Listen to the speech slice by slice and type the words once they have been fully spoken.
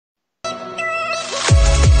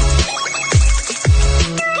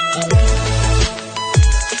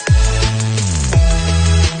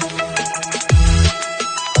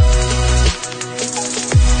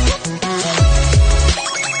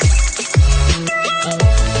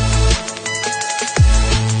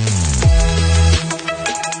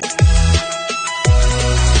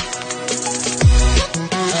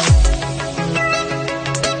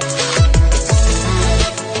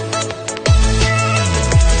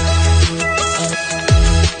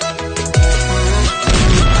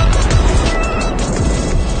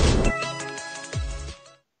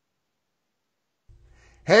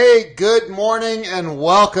Hey, good morning and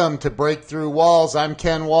welcome to Breakthrough Walls. I'm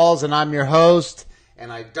Ken Walls and I'm your host.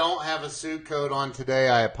 And I don't have a suit coat on today.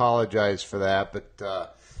 I apologize for that.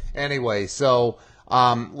 But anyway, so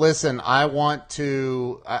listen, I want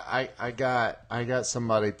to. I got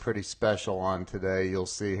somebody pretty special on today. You'll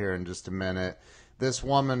see here in just a minute. This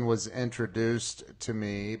woman was introduced to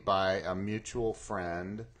me by a mutual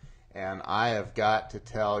friend, and I have got to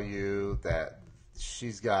tell you that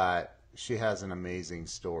she has an amazing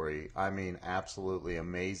story. I mean, absolutely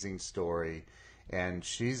amazing story. And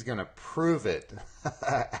she's going to prove it,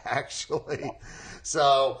 actually.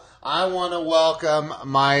 So I want to welcome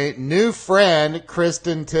my new friend,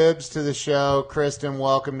 Kristin Tibbs, to the show. Kristin,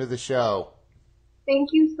 welcome to the show. Thank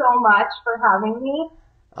you so much for having me.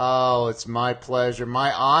 Oh, it's my pleasure,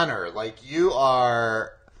 my honor. Like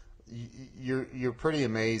you're pretty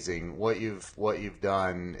amazing. What you've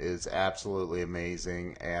done is absolutely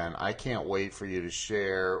amazing, and I can't wait for you to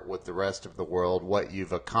share with the rest of the world what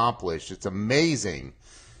you've accomplished. It's amazing.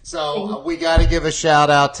 So we got to give a shout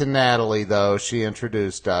out to Natalie, though. She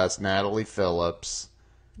introduced us, Natalie Phillips.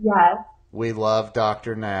 Yes. We love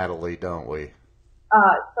Dr. Natalie, don't we?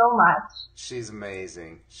 So much. She's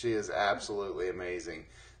amazing. She is absolutely amazing.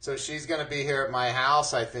 So she's going to be here at my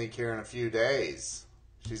house, I think, here in a few days.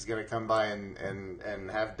 She's going to come by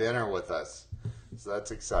and have dinner with us. So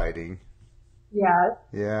that's exciting. Yes.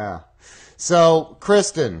 Yeah. So,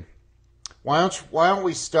 Kristin, why don't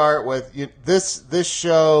we start with this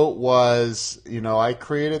show was, I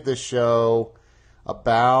created this show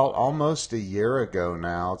about almost a year ago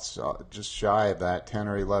now. It's just shy of that, 10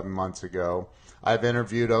 or 11 months ago. I've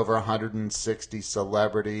interviewed over 160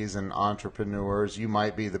 celebrities and entrepreneurs. You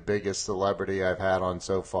might be the biggest celebrity I've had on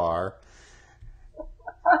so far.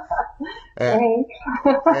 And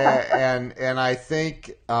I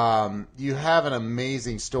think you have an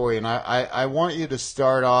amazing story, and I want you to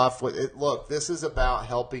start off with it. Look, this is about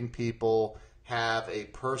helping people have a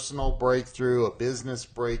personal breakthrough, a business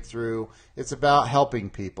breakthrough. It's about helping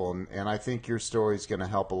people, and I think your story is going to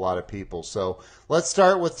help a lot of people. So let's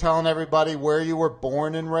start with telling everybody where you were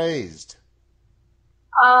born and raised.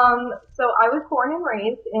 So I was born and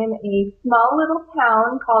raised in a small little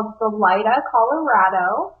town called Salida,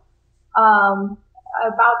 Colorado.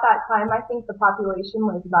 About that time, I think the population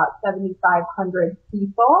was about 7,500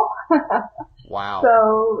 people. Wow.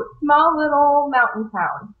 So small little mountain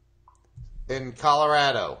town. In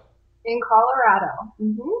Colorado. In Colorado.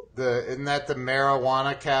 Mm-hmm. Isn't that the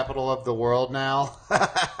marijuana capital of the world now?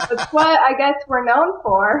 That's what I guess we're known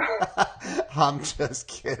for. I'm just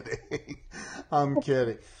kidding. I'm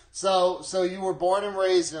kidding. So you were born and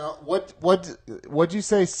raised in what'd you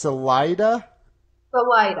say? Salida.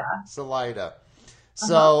 Salida.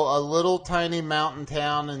 So a little tiny mountain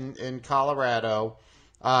town in Colorado.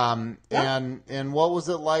 And what was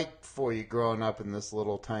it like for you growing up in this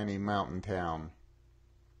little tiny mountain town?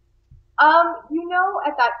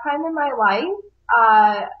 At that time in my life,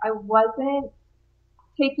 I wasn't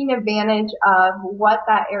taking advantage of what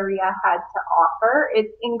that area had to offer.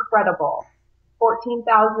 It's incredible.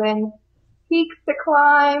 14,000 peaks to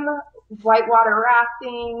climb, whitewater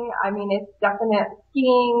rafting. I mean, it's definite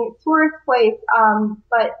skiing, tourist place.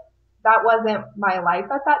 But that wasn't my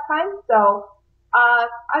life at that time. So, I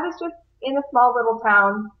was just in a small little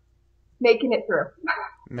town making it through.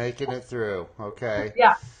 Making it through. Okay.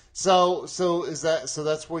 Yeah. So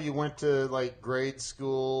that's where you went to, like, grade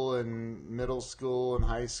school and middle school and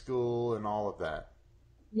high school and all of that?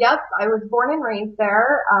 Yep. I was born and raised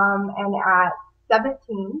there. And at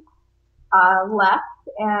 17, left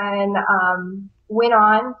and went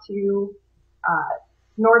on to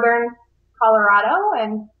northern Colorado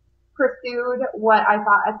and pursued what I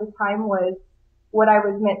thought at the time was what I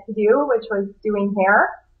was meant to do, which was doing hair.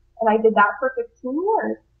 And I did that for 15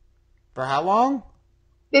 years. For how long?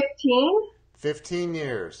 15. 15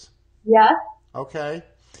 years. Yes. Okay.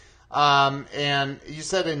 And you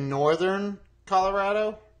said in northern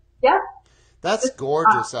Colorado? Yes. That's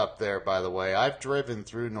gorgeous up there, by the way. I've driven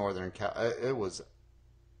through northern Cal. It was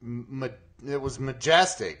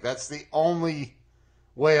majestic. That's the only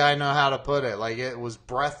way I know how to put it. Like, it was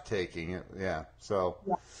breathtaking. Yeah. So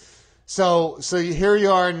here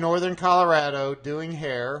you are in northern Colorado doing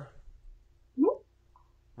hair,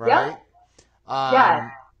 right?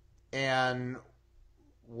 Yes. And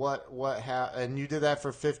and you did that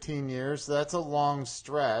for 15 years. So that's a long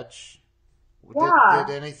stretch. Yeah.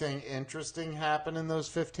 Did anything interesting happen in those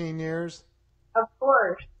 15 years? Of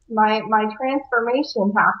course. My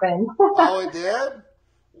transformation happened. Oh, it did?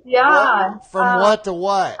 Yeah. From what to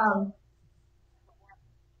what?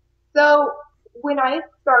 So when I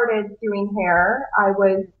started doing hair, I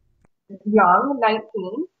was young,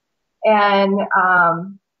 19, and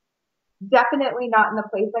definitely not in the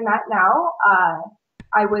place I'm at now.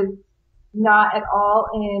 I was not at all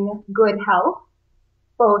in good health,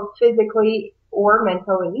 both physically or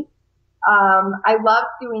mentally. I loved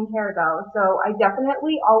doing hair though, so I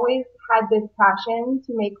definitely always had this passion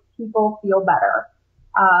to make people feel better.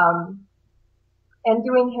 And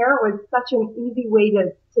doing hair was such an easy way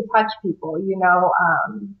to touch people, you know.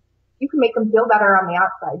 You can make them feel better on the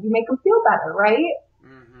outside. You make them feel better, right?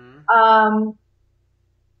 Mm-hmm.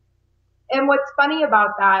 And what's funny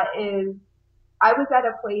about that is I was at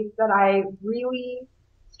a place that I really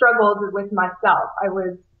struggled with myself. I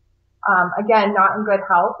was, again, not in good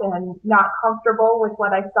health and not comfortable with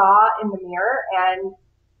what I saw in the mirror. And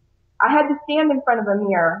I had to stand in front of a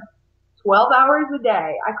mirror 12 hours a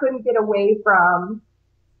day. I couldn't get away from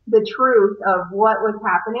the truth of what was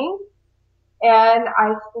happening. And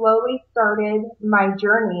I slowly started my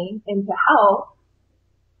journey into health.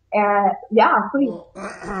 And yeah, please.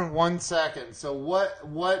 Well, 1 second. So what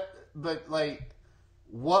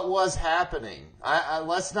was happening?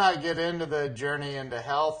 Let's not get into the journey into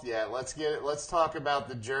health yet. Let's talk about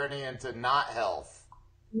the journey into not health.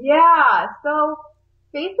 Yeah. So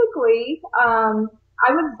basically,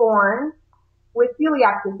 I was born with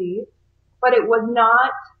celiac disease, but it was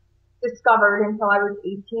not discovered until I was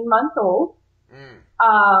 18 months old.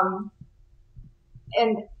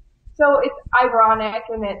 And so it's ironic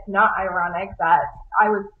and it's not ironic that I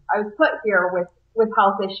was put here with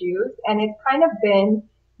health issues, and it's kind of been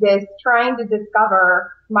this trying to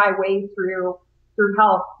discover my way through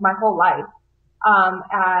health my whole life.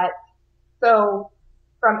 So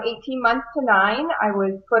from 18 months to 9, I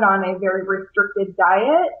was put on a very restricted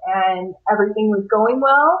diet and everything was going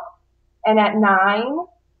well. And at 9,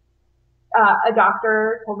 a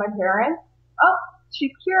doctor told my parents, "Oh,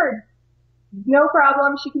 she's cured. No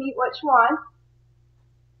problem. She can eat what she wants."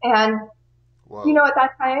 And, Whoa. you know, at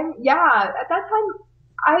that time,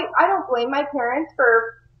 I don't blame my parents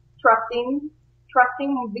for trusting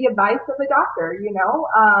the advice of a doctor, you know.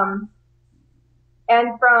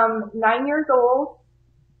 And from 9 years old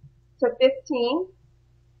to 15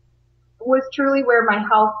 was truly where my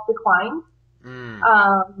health declined.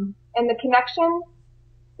 And the connection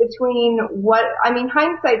between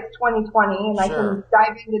hindsight's 2020, and Sure. I can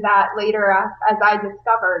dive into that later as I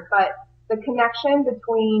discovered, but the connection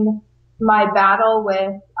between my battle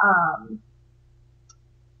with,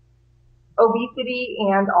 obesity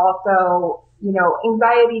and also, you know,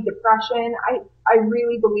 anxiety, depression, I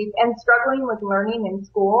really believe, and struggling with learning in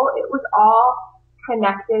school, it was all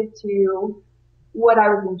connected to what I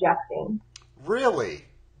was ingesting. Really?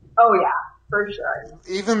 Oh yeah, for sure.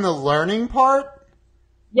 Even the learning part?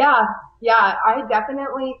 Yeah, I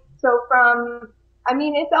definitely,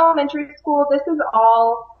 it's elementary school. This is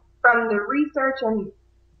all from the research and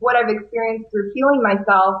what I've experienced through healing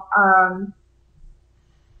myself.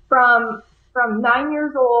 From 9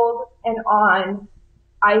 years old and on,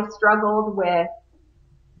 I struggled with,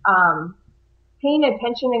 paying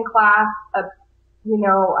attention in class,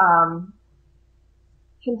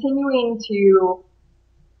 continuing to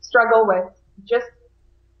struggle with just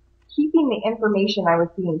keeping the information I was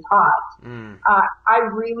being taught. I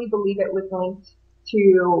really believe it was linked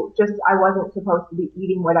to just I wasn't supposed to be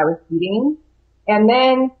eating what I was eating. And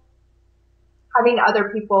then having other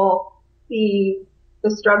people see the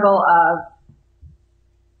struggle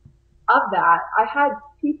of that. I had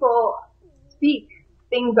people speak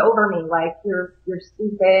things over me like you're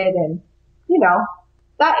stupid, and you know,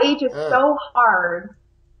 that age is so hard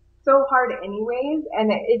anyways,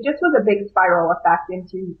 and it just was a big spiral effect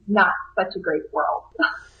into not such a great world.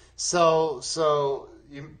 So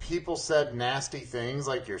people said nasty things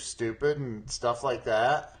like you're stupid and stuff like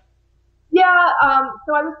that? Yeah,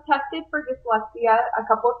 so I was tested for dyslexia a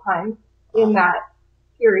couple of times in that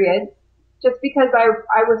period, just because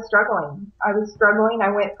I was struggling. I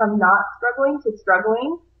went from not struggling to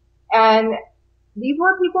struggling, and these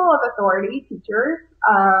were people of authority, teachers,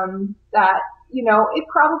 that, you know, it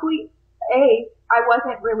probably, I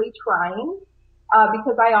wasn't really trying,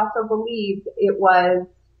 because I also believed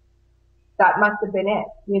that must have been it,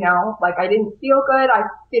 you know, like I didn't feel good. I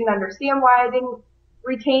didn't understand why I didn't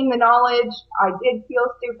retain the knowledge. I did feel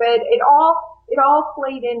stupid. It all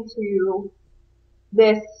played into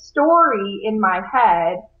this story in my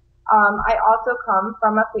head. I also come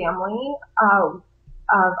from a family of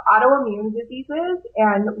autoimmune diseases,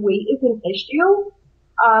 and weight is an issue.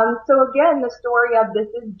 So again, the story of this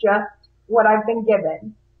is just what I've been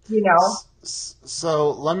given, you know.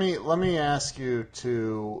 So let me ask you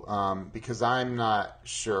to, because I'm not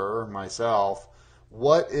sure myself,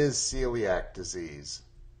 what is celiac disease?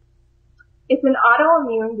 It's an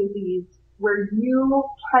autoimmune disease where you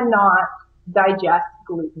cannot digest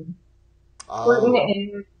gluten. Gluten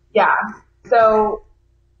Oh, is, yeah. So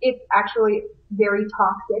it's actually very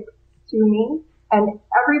toxic to me. And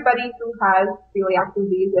everybody who has celiac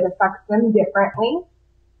disease, it affects them differently.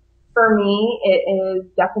 For me, it is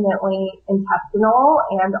definitely intestinal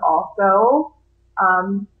and also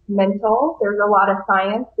mental. There's a lot of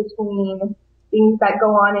science between things that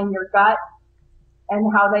go on in your gut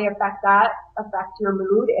and how they affect your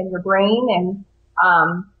mood and your brain. And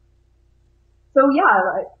so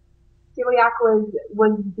yeah, celiac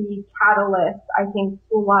was the catalyst, I think,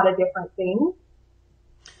 to a lot of different things.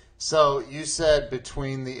 so you said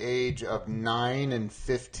between the age of 9 and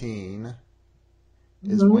 15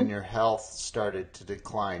 is when Mm-hmm. your health started to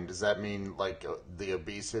decline. Does that mean like the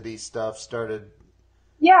obesity stuff started?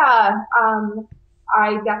 Yeah,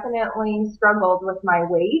 I definitely struggled with my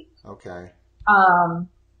weight. Okay. Um,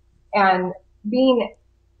 and being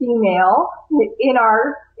female in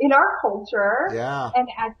our culture, Yeah, and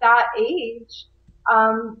at that age,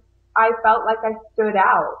 I felt like I stood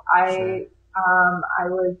out. sure. I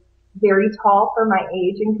was very tall for my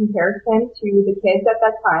age in comparison to the kids at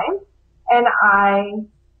that time, and I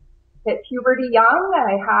hit puberty young.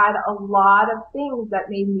 I had a lot of things that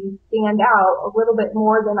made me stand out a little bit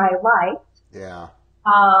more than I liked, Yeah,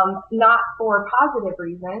 not for positive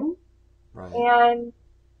reasons. right. And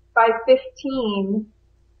by 15,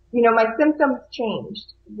 my symptoms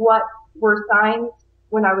changed. What were signs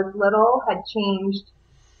when I was little had changed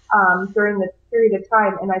during this period of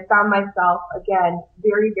time, and I found myself again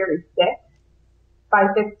very, very sick by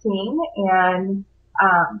 15, and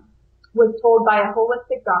was told by a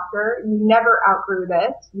holistic doctor, "You never outgrew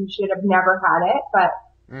this. You should have never had it." But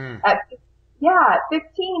Mm. at yeah, at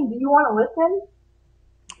 15, do you want to listen?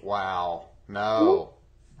 Wow. No.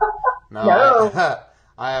 No, No.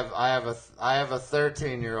 I have a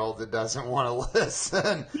 13-year-old that doesn't want to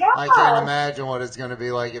listen. I can't Yeah. imagine what it's going to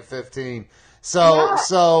be like at 15. So Yeah.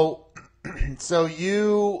 so so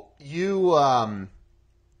you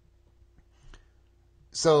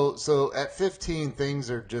so at 15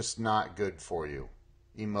 things are just not good for you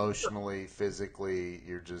emotionally, physically,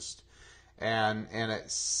 you're just and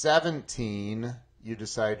at 17 you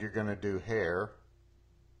decide you're going to do hair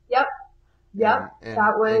Yep. Yep.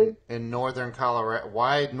 That was in northern Colorado.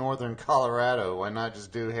 Why northern Colorado? Why not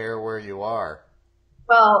just do hair where you are?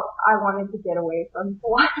 Well, I wanted to get away from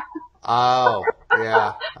Hawaii. Oh,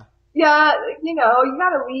 yeah. Yeah, you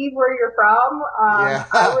gotta leave where you're from. I Yeah.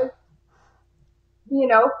 was,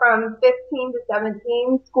 from 15 to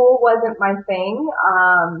 17, school wasn't my thing.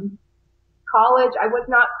 College, I was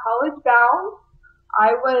not college bound.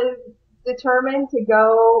 I was determined to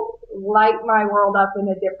go light my world up in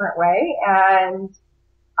a different way. And,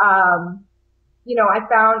 I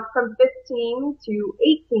found from 15 to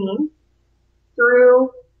 18 through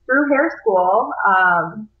hair school,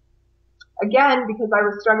 again, because I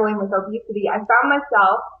was struggling with obesity, I found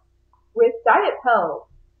myself with diet pills.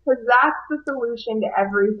 Because that's the solution to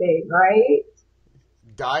everything, right?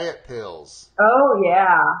 Diet pills. Oh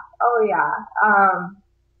yeah. Oh yeah.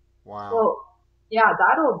 Wow. Well, yeah,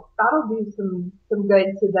 that'll do some good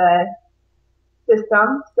to the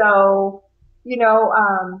system. So,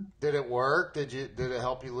 Did it work? Did it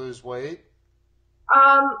help you lose weight?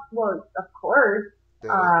 well, of course, Did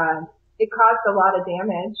it? uh, it caused a lot of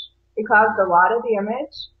damage. It caused a lot of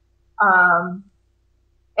damage. Um,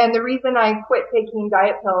 And the reason I quit taking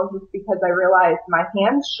diet pills is because I realized my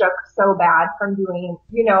hands shook so bad from doing,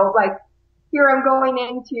 like here I'm going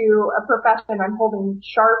into a profession, I'm holding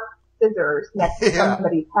sharp scissors next to Yeah.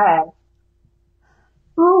 somebody's head.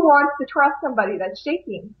 Who wants to trust somebody that's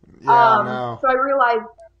shaking? Yeah, no. So I realized,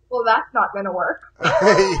 well, that's not going to work.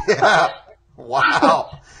 Yeah.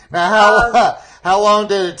 Wow. Now Um, how long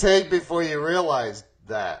did it take before you realized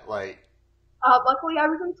that? Like, luckily I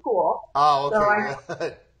was in school. oh, So okay,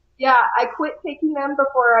 good. yeah, I quit taking them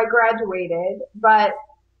before I graduated, but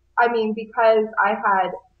I mean, because I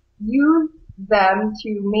had used them to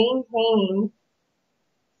maintain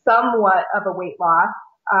somewhat of a weight loss,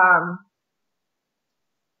 um,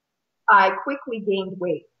 I quickly gained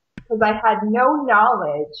weight because I had no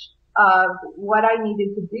knowledge of what I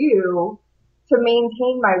needed to do to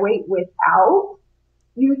maintain my weight without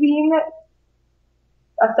using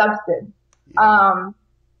a substance. Yeah. Um,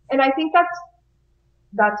 and I think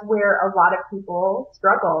that's where a lot of people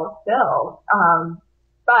struggle still.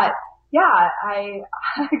 But yeah, I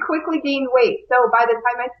quickly gained weight. So by the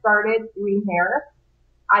time I started doing hair,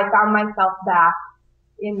 I found myself back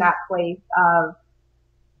in that place of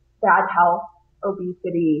bad health,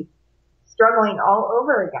 obesity, struggling all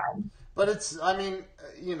over again. But it's, I mean,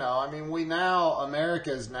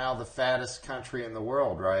 America is now the fattest country in the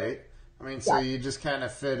world, right? I mean, so Yeah. you just kind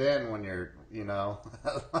of fit in when you're,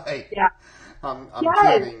 like, Yeah. I'm Yes.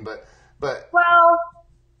 kidding, but, Well,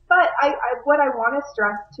 but what I want to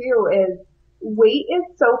stress too is weight is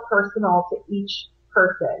so personal to each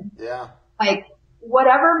person. yeah. Like,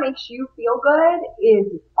 whatever makes you feel good is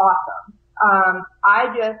awesome.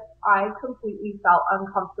 I completely felt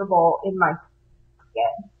uncomfortable in my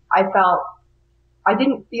skin. I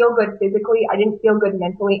didn't feel good physically, I didn't feel good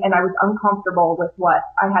mentally, and I was uncomfortable with what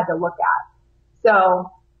I had to look at.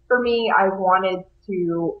 So, for me, I wanted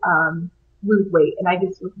to, lose weight, and I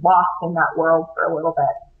just was lost in that world for a little bit.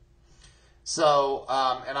 So,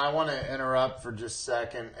 and I want to interrupt for just a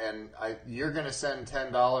second, and you're going to send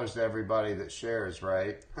 $10 to everybody that shares,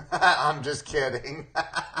 right? I'm just kidding.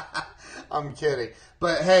 I'm kidding.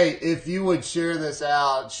 But hey, if you would share this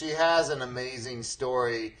out, she has an amazing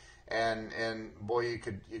story, and boy, you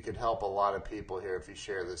could help a lot of people here if you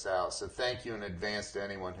share this out. So thank you in advance to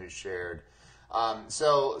anyone who shared.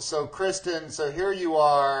 So Kristin, so here you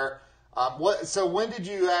are. So when did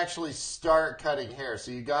you actually start cutting hair?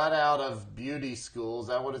 So you got out of beauty school, is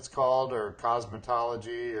that what it's called, or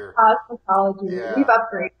cosmetology, or Cosmetology, we've yeah,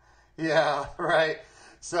 upgraded. yeah, right.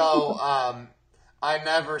 So I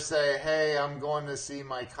never say, "Hey, I'm going to see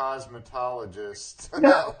my cosmetologist."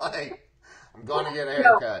 No, Like, I'm going to get a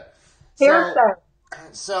no, haircut. So,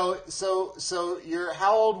 hairstyle. so you're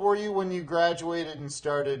how old were you when you graduated and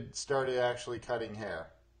started actually cutting hair?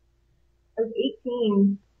 I was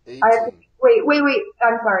 18. I have to, 18. wait.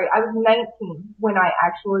 I'm sorry. I was 19 when I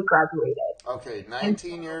actually graduated. Okay, And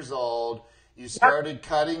 19 years old. You yep, started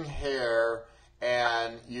cutting hair,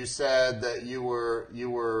 and you said that you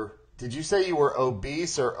were. Did you say you were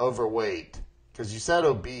obese or overweight? Because you said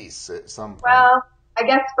obese at some point. well, I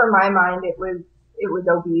guess for my mind it was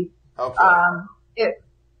obese. Okay. Um, it,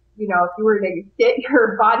 if you were to get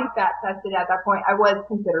your body fat tested at that point, I was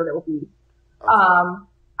considered obese. Okay.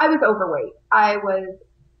 I was overweight. I was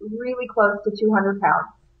really close to 200 pounds.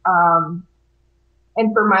 Um,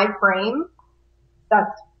 and for my frame,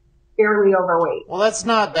 that's fairly overweight. Well, that's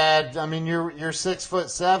not bad. I mean, you're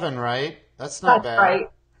 6'7", right? That's not That's bad. right.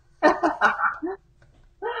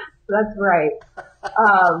 That's right.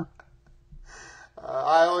 Um,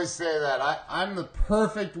 I always say that I'm the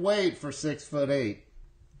perfect weight for 6'8".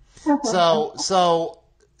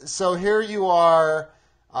 So here you are,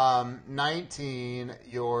 19.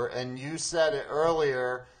 And you said it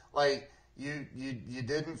earlier, like you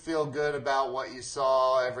didn't feel good about what you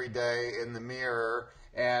saw every day in the mirror,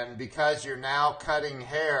 and because you're now cutting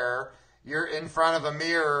hair, you're in front of a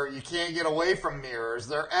mirror. You can't get away from mirrors;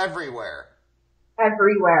 they're everywhere.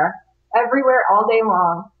 everywhere. Everywhere all day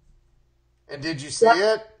long. And did you see Yep.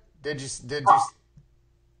 it? Did you,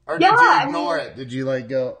 or Yeah, did you I ignore mean, it? Did you like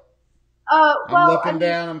go? I'm well, looking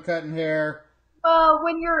down. I'm cutting hair.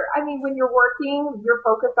 when you're working, you're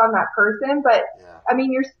focused on that person, but Yeah,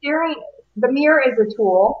 you're staring, the mirror is a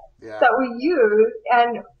tool yeah. that we use,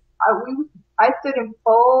 and I stood in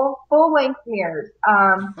full length mirrors.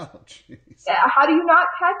 Oh, jeez. How do you not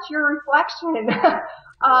catch your reflection?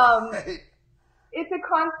 um, Right.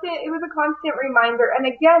 it was a constant reminder. And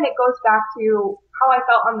again, it goes back to how I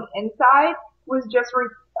felt on the inside was just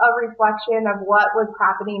a reflection of what was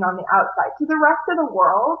happening on the outside to the rest of the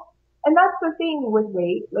world. And that's the thing with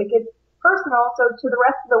weight. Like, it's personal. So to the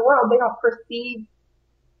rest of the world, they aren't perceived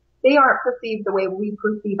the way we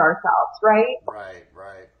perceive ourselves, right? Right,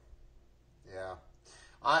 right. Yeah.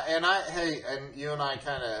 Hey, and you and I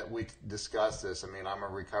we discussed this. I mean, I'm a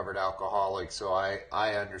recovered alcoholic, so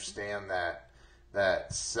I understand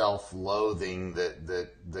that self-loathing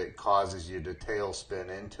that causes you to tailspin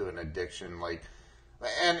into an addiction. Like,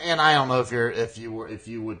 and I don't know if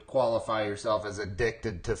you would qualify yourself as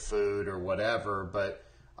addicted to food or whatever, but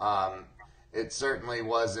it certainly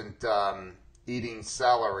wasn't eating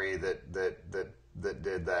celery that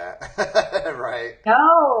did that, right?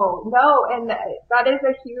 No. And that is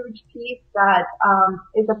a huge piece that,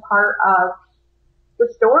 is a part of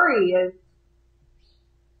the story is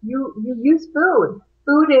you use food.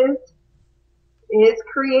 Food is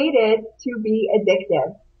created to be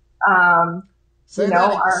addictive. Um, Say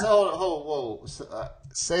that. our, So, whoa.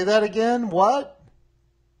 Say that again. What?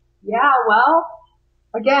 yeah, well,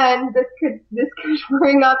 again, this could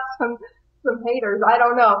bring up some haters. I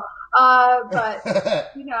don't know.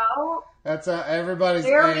 But, you know, That's everybody's.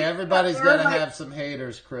 they're, Hey, everybody's they're gonna like, have some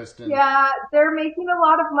haters, Kristin. yeah, they're making a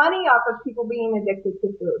lot of money off of people being addicted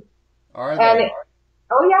to food. Are And they?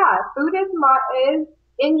 oh yeah, food is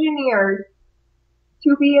engineered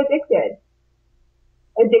to be addictive.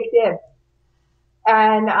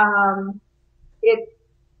 And,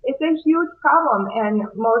 it's a huge problem. And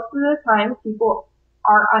most of the time people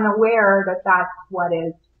are unaware that that's what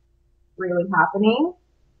is really happening.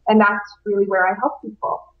 And that's really where I help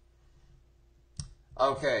people.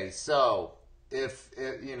 Okay, so if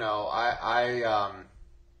it, and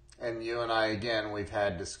you and I again, we've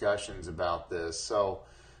had discussions about this. So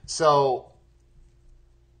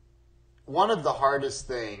one of the hardest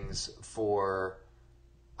things for,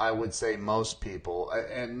 I would say, most people,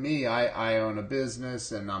 and me, I own a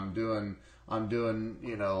business and I'm doing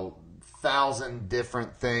 1,000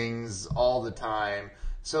 different things all the time.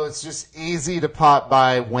 So it's just easy to pop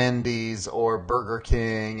by Wendy's or Burger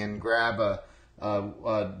King and grab a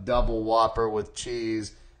double Whopper with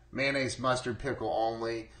cheese, mayonnaise, mustard, pickle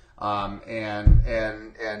only. And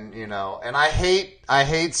I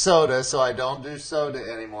hate soda, so I don't do soda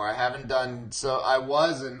anymore. I haven't done so. I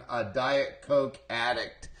was a Diet Coke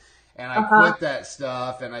addict, and I quit that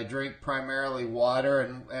stuff, and I drink primarily water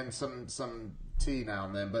and some tea now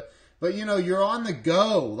and then. But you're on the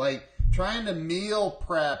go, like trying to meal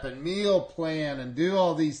prep and meal plan and do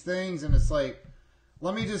all these things, and it's like,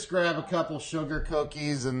 let me just grab a couple sugar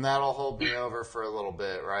cookies and that'll hold me over for a little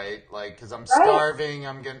bit, right? Like, because I'm starving,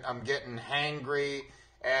 I'm getting hangry,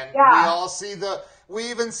 and we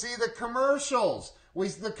even see the commercials.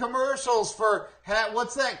 The commercials for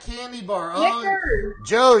what's that candy bar? Snickers. Oh,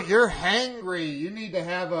 Joe, you're hangry. You need to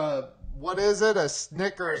have a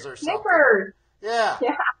Snickers or something. Snickers. Yeah.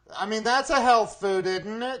 I mean, that's a health food,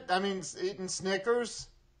 isn't it? I mean, eating Snickers.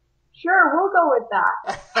 Sure, we'll go with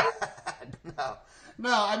that. No,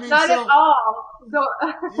 I mean, not at all.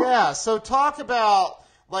 Yeah, so talk about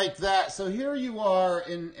like that. So here you are,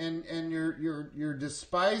 and you're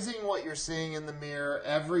despising what you're seeing in the mirror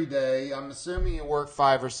every day. I'm assuming you work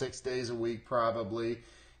 5 or 6 days a week, probably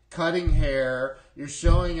cutting hair. You're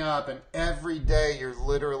showing up, and every day you're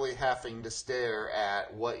literally having to stare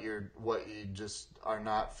at what you just are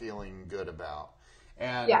not feeling good about,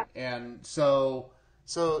 and so.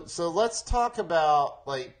 So let's talk about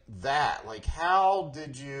like that. Like, how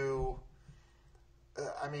did you?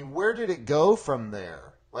 I mean, where did it go from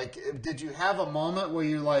there? Like, did you have a moment where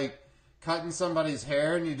you're like cutting somebody's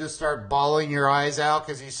hair and you just start bawling your eyes out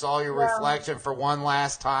because you saw your reflection for one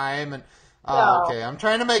last time? And okay, I'm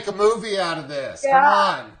trying to make a movie out of this. Come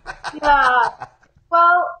on. Yeah.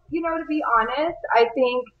 Well, to be honest, I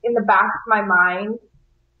think in the back of my mind,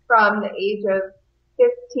 from the age of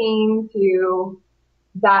 15 to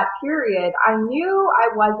that period, I knew I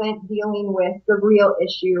wasn't dealing with the real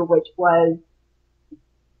issue, which was,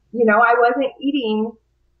 I wasn't eating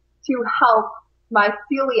to help my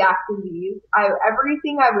celiac disease.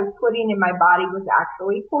 Everything I was putting in my body was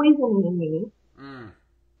actually poisoning me.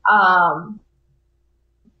 I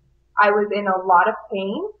was in a lot of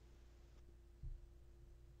pain.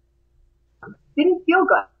 Didn't feel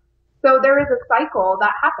good. So there is a cycle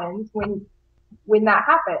that happens when that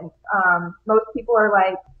happens. Most people are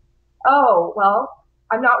like, oh, well,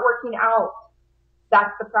 I'm not working out.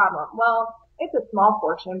 That's the problem. Well, it's a small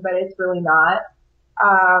portion, but it's really not.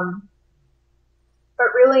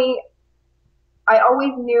 But really, I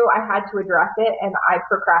always knew I had to address it, and I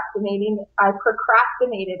procrastinated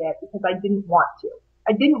it because I didn't want to.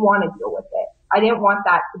 I didn't want to deal with it. I didn't want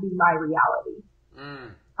that to be my reality.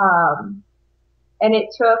 And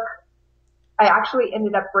I actually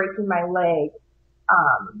ended up breaking my leg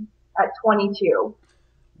at 22.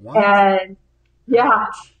 What? And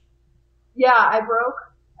I broke.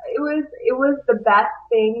 It was the best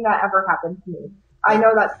thing that ever happened to me. I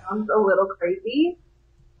know that sounds a little crazy,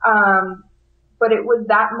 but it was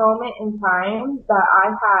that moment in time that I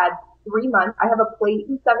had 3 months. I have a plate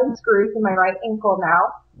and 7 screws in my right ankle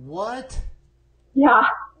now. What? Yeah.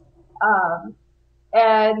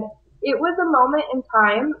 And it was a moment in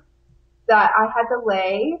time that I had to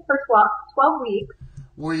lay for 12 weeks.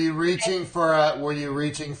 Were you reaching for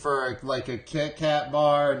like a Kit Kat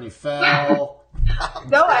bar and you fell?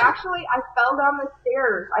 No, I fell down the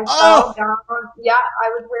stairs. I fell down. Yeah, I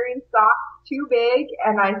was wearing socks too big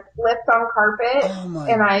and I slipped on carpet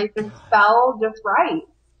and I just fell just right.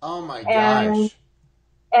 Oh my gosh.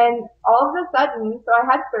 And all of a sudden, so I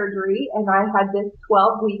had surgery and I had this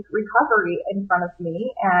 12-week recovery in front of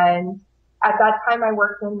me. And at that time I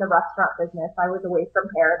worked in the restaurant business. I was away from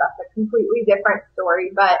hair. That's a completely different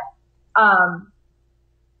story, but,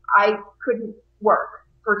 I couldn't work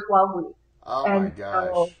for 12 weeks. Oh my gosh.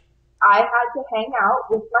 So I had to hang out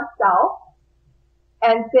with myself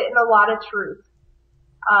and sit in a lot of truth.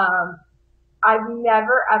 I've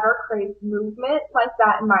never ever craved movement like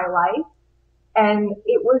that in my life. And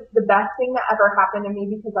it was the best thing that ever happened to me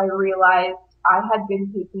because I realized I had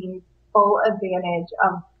been taking full advantage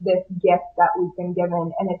of this gift that we've been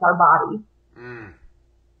given, and it's our body.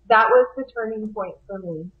 That was the turning point for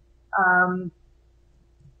me.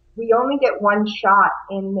 We only get one shot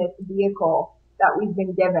in this vehicle that we've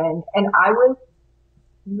been given, and I was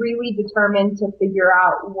really determined to figure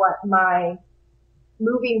out what my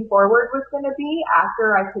moving forward was going to be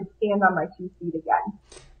after I could stand on my 2 feet again.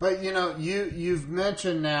 But you've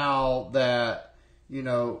mentioned now that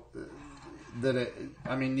you've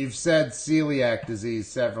said celiac disease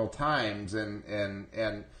several times,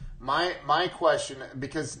 and my question,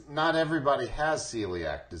 because not everybody has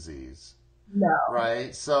celiac disease. No.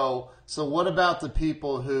 Right? So what about the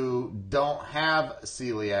people who don't have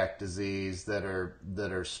celiac disease that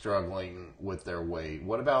are struggling with their weight?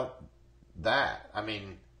 What about that? I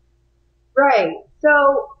mean, right.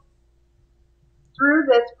 So through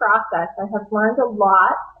this process, I have learned a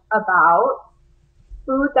lot about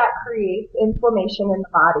food that creates inflammation in the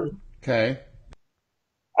body. Okay.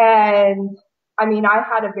 And I mean, I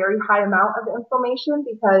had a very high amount of inflammation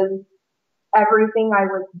because everything I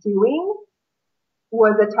was doing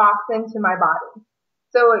was a toxin to my body.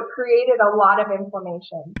 So it created a lot of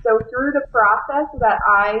inflammation. So through the process that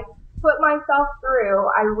I put myself through,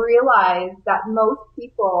 I realized that most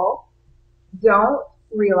people don't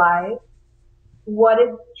realize what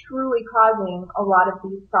is truly causing a lot of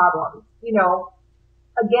these problems.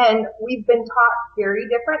 Again, we've been taught very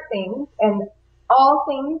different things, and all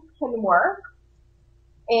things can work.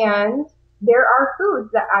 And there are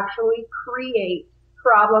foods that actually create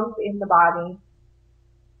problems in the body.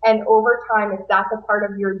 And over time, if that's a part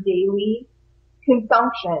of your daily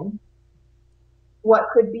consumption, what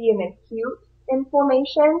could be an acute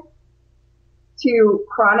inflammation to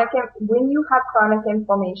chronic, when you have chronic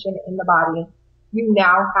inflammation in the body, you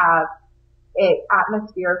now have an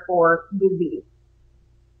atmosphere for disease,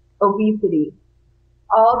 obesity,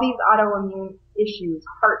 all these autoimmune issues,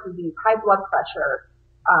 heart disease, high blood pressure,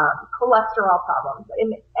 cholesterol problems,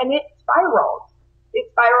 and it spirals. It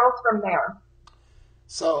spirals from there.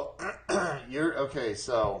 So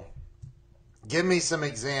so give me some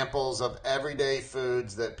examples of everyday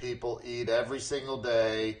foods that people eat every single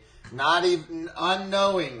day, not even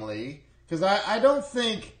unknowingly, because I don't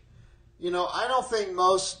think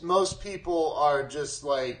most people are just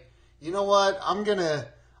like, you know what, I'm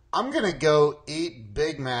gonna go eat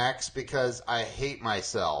Big Macs because I hate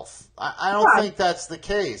myself. I don't think that's the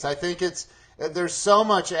case. I think there's so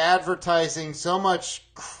much advertising, so much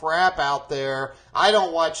crap out there. I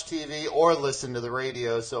don't watch TV or listen to the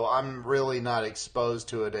radio, so I'm really not exposed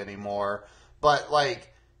to it anymore. But I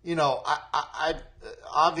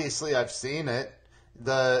obviously I've seen it.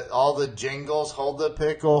 All the jingles, hold the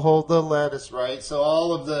pickle, hold the lettuce, right? So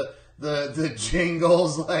all of the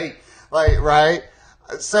jingles, right?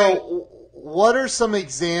 So what are some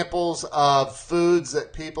examples of foods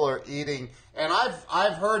that people are eating? And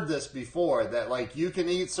I've heard this before, that you can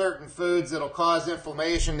eat certain foods that'll cause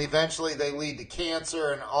inflammation. Eventually they lead to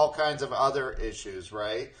cancer and all kinds of other issues,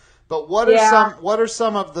 right? But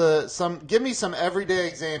give me some everyday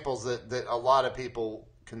examples that a lot of people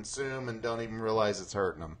consume and don't even realize it's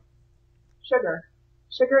hurting them. Sugar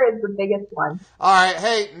is the biggest one. All right.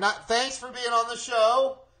 Hey, thanks for being on the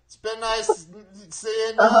show. It's been nice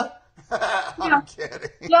seeing you. I'm kidding.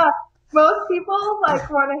 Yeah. Most people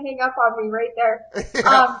want to hang up on me right there.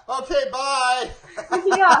 Yeah. Okay, bye.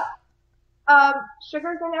 Yeah.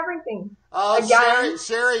 Sugar's in everything.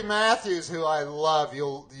 Sherry Matthews, who I love.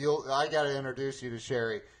 I got to introduce you to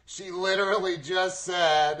Sherry. She literally just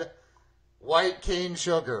said white cane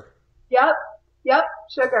sugar. Yep,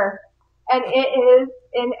 sugar. And it is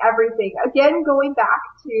in everything. Again, going back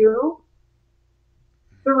to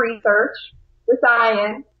the research, the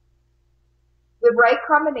science, the right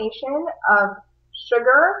combination of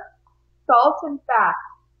sugar, salt, and fat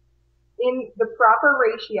in the proper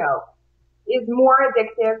ratio is more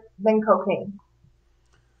addictive than cocaine.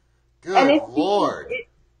 Good Lord.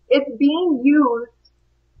 It's being used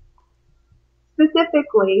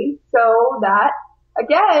specifically so that,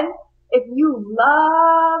 again, if you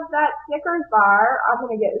love that Snickers bar, I'm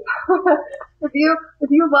going to get if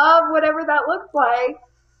you love whatever that looks like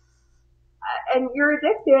and you're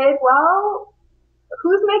addicted, well,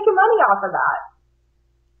 who's making money off of that?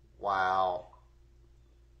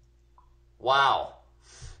 Wow.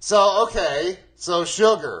 So, so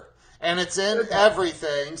sugar, and it's in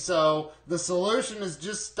everything, so the solution is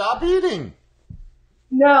just stop eating.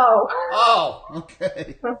 No. Oh,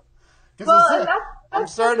 okay. Well, I'm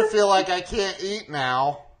starting to feel like I can't eat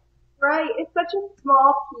now. Right. It's such a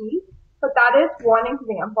small piece, but that is one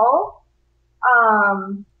example.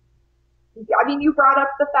 I mean, you brought up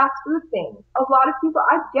the fast food thing. A lot of people,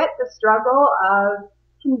 I get the struggle of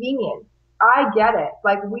convenience. I get it.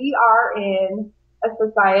 Like, we are in a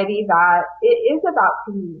society that it is about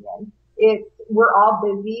convenience. We're all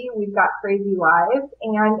busy. We've got crazy lives.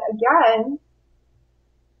 And again,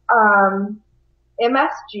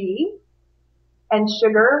 MSG and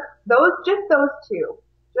sugar, those two,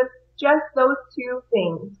 just those two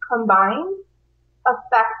things combined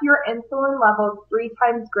affect your insulin levels 3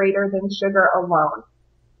 times greater than sugar alone.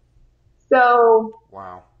 So,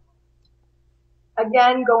 wow.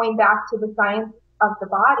 Again, going back to the science of the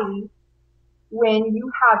body, when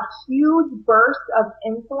you have huge bursts of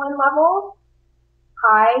insulin levels,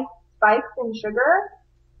 high spikes in sugar,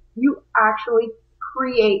 you actually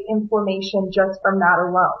create inflammation just from that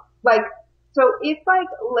alone. Like, so it's like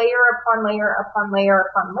layer upon layer upon layer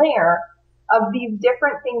upon layer of these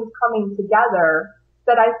different things coming together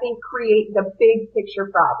that I think create the big picture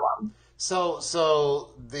problem. So is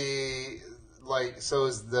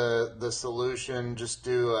the solution just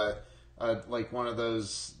do a like one of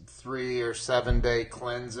those 3 or 7 day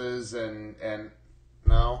cleanses and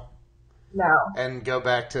no, and go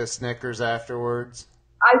back to Snickers afterwards?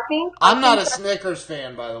 I'm not a Snickers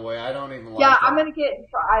fan, by the way. I don't even like. Yeah, them. I'm gonna get.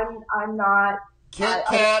 I'm not. Kit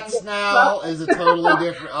Kats now is a totally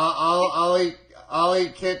different. I'll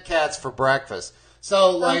eat Kit Kats for breakfast.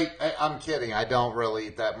 So, like, I'm kidding. I don't really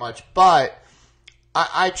eat that much, but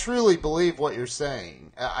I truly believe what you're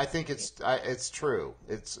saying. I think it's true.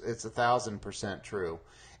 It's 1,000% true.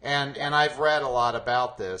 And I've read a lot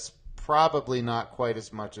about this. Probably not quite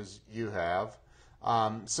as much as you have.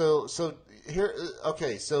 So here,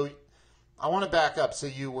 okay. So I want to back up. So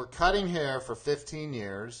you were cutting hair for 15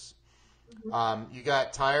 years. Mm-hmm. You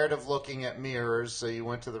got tired of looking at mirrors, so you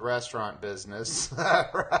went to the restaurant business,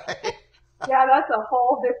 right? Yeah, that's a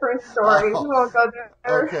whole different story. We won't go there.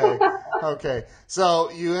 Okay. So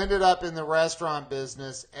you ended up in the restaurant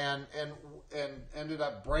business and ended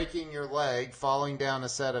up breaking your leg, falling down a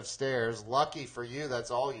set of stairs. Lucky for you, that's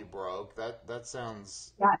all you broke. That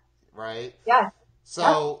sounds right. Yes.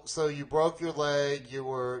 So you broke your leg. You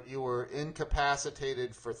were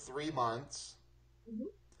incapacitated for 3 months, mm-hmm.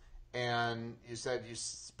 and you said you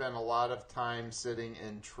spent a lot of time sitting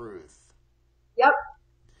in truth. Yep.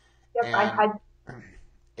 Yep.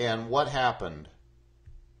 And what happened?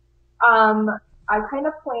 I kind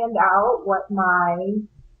of planned out what my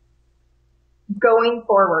moving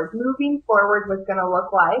forward was going to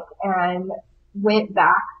look like, and went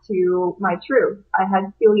back to my truth. I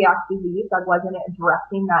had celiac disease. I wasn't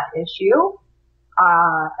addressing that issue.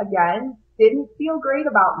 Again, didn't feel great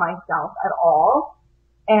about myself at all.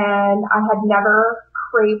 And I had never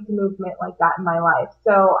craved movement like that in my life.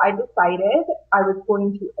 So I decided I was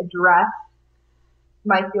going to address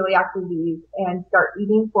my celiac disease and start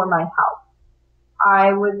eating for my health.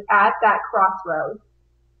 I was at that crossroads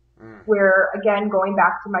where, again, going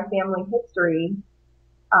back to my family history,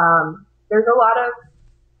 there's a lot of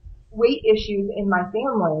weight issues in my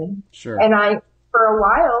family. Sure. And I, for a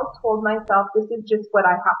while, told myself, this is just what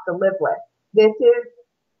I have to live with. This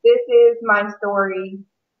is my story.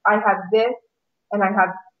 I have this, and I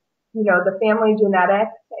have, the family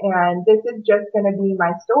genetics, and this is just going to be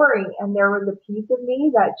my story. And there was a piece of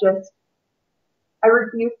me that I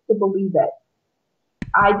refused to believe it.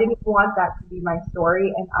 I didn't want that to be my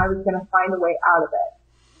story, and I was going to find a way out of it.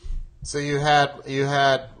 So you had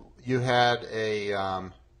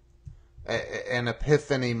an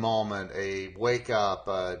epiphany moment, a wake up,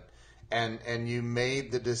 and you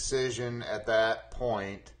made the decision at that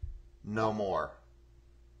point, no more.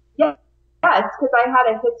 Yes, because I had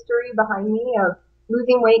a history behind me of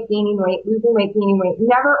losing weight, gaining weight,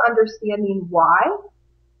 never understanding why,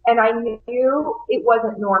 and I knew it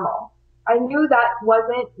wasn't normal. I knew that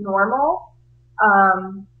wasn't normal,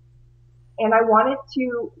 and I wanted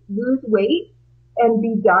to lose weight and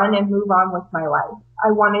be done and move on with my life.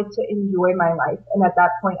 I wanted to enjoy my life, and at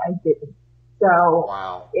that point I didn't. So,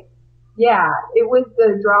 wow. It was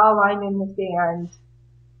the draw a line in the sand.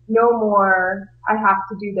 No more, I have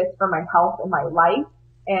to do this for my health and my life,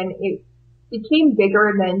 and it became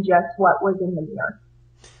bigger than just what was in the mirror.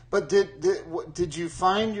 But did you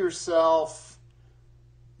find yourself,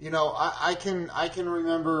 I can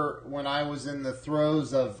remember when I was in the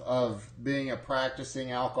throes of being a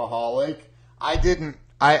practicing alcoholic,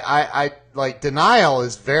 denial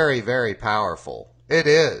is very, very powerful. It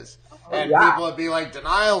is. And people would be like,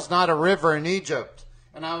 denial's not a river in Egypt.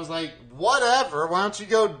 And I was like, whatever, why don't you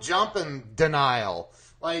go jump in denial?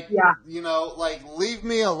 Leave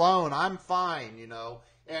me alone, I'm fine,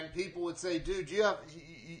 And people would say, dude,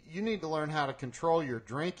 you need to learn how to control your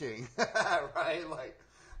drinking, right?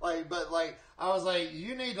 But I was like,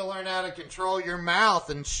 you need to learn how to control your mouth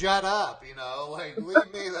and shut up, like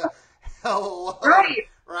leave me the hell alone. Right.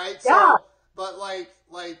 Right. Yeah. So, but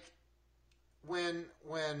when,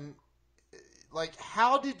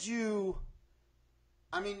 how did you,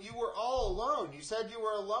 I mean, you were all alone. You said you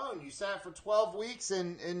were alone. You sat for 12 weeks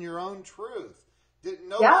in your own truth.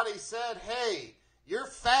 Nobody said, hey, you're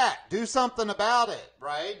fat. Do something about it,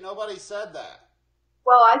 right? Nobody said that.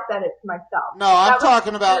 Well, I said it to myself. No, I'm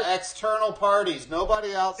talking about external parties.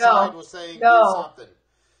 Nobody outside was saying do something.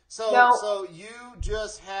 So you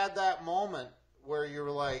just had that moment where you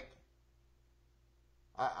were like,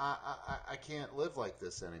 I can't live like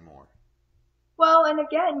this anymore. Well, and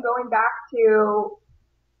again, going back to,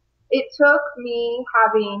 it took me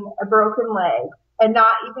having a broken leg and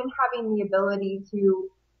not even having the ability to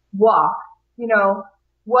walk,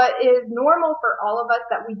 what is normal for all of us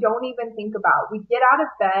that we don't even think about. We get out of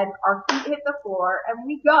bed, our feet hit the floor, and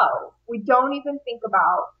we go. We don't even think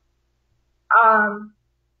about,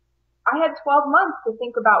 I had 12 months to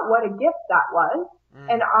think about what a gift that was,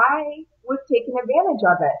 and I was taking advantage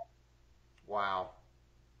of it.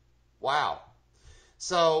 Wow.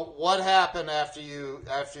 So what happened after you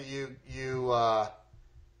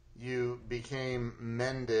became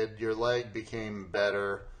mended, your leg became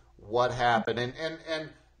better? What happened? And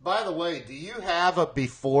by the way, do you have a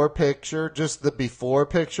before picture? Just the before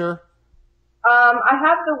picture? I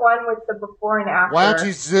have the one with the before and after. Why don't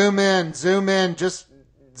you zoom in, just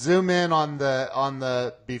zoom in on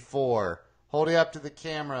the before. Hold it up to the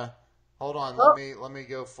camera. Hold on, let me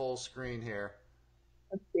go full screen here.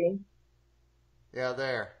 Let's see. Yeah,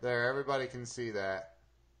 there. Everybody can see that.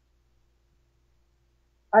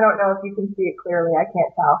 I don't know if you can see it clearly. I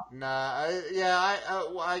can't tell. Nah,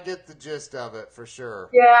 I get the gist of it for sure.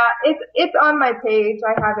 Yeah, it's on my page.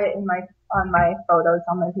 I have it on my photos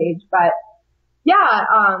on my page. But yeah,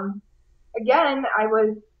 again,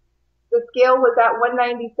 the scale was at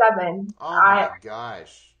 197. Oh my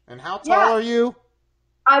gosh! And how tall are you?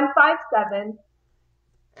 I'm 5'7".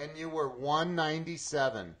 And you were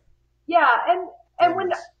 197. Yeah, and when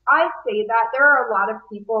I say that, there are a lot of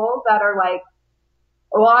people that are like,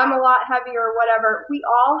 well, I'm a lot heavier or whatever. We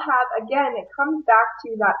all have, again, it comes back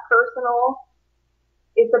to that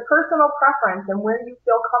it's a personal preference and where you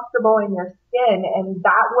feel comfortable in your skin. And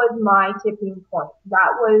that was my tipping point.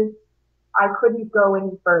 I couldn't go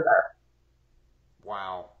any further.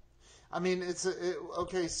 Wow. I mean,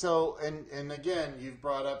 okay. So, and again, you've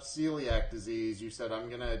brought up celiac disease. You said, I'm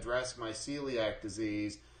going to address my celiac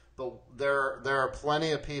disease, but there are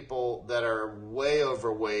plenty of people that are way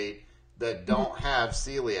overweight that don't have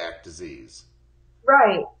celiac disease.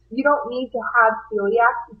 Right. You don't need to have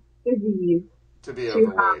celiac disease to be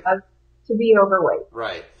overweight. To be overweight.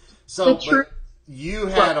 Right. So you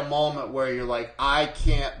had a moment where you're like, I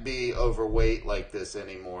can't be overweight like this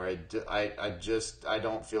anymore. I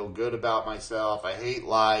don't feel good about myself. I hate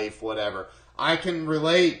life, whatever. I can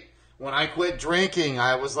relate. When I quit drinking,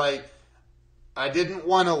 I was like, I didn't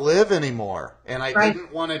want to live anymore. And I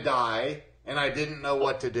didn't want to die. And I didn't know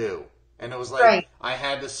what to do. And it was like, I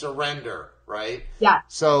had to surrender, right? Yeah.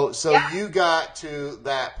 So you got to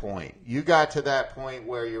that point. You got to that point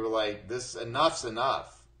where you were like, enough's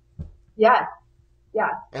enough. Yes.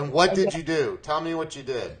 Yeah. And what did you do? Tell me what you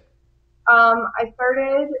did. I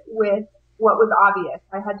started with what was obvious.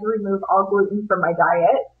 I had to remove all gluten from my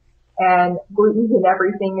diet, and gluten's in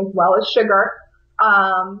everything as well as sugar. So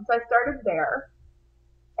I started there.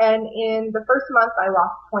 And in the first month, I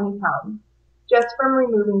lost 20 pounds just from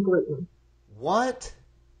removing gluten. What?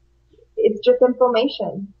 It's just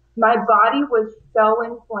inflammation. My body was so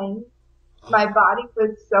inflamed. My body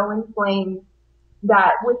was so inflamed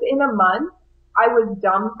that within a month, I was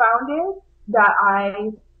dumbfounded that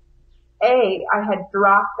I had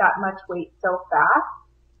dropped that much weight so fast,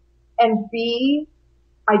 and B,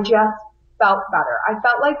 I just felt better. I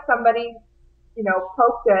felt like somebody,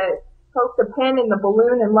 poked a pin in the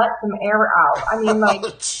balloon and let some air out. I mean, like,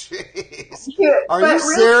 oh, jeez. Are you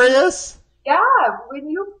serious? Yeah, when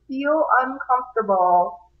you feel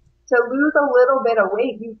uncomfortable, to lose a little bit of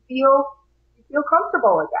weight, you feel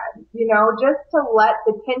comfortable again, just to let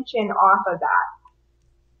the tension off of that.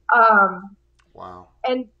 Wow.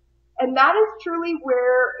 And that is truly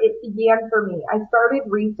where it began for me. I started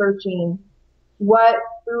researching what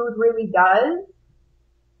food really does.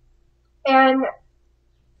 And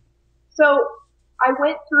so I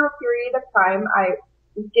went through a period of time. I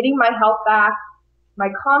was getting my health back. My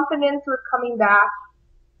confidence was coming back.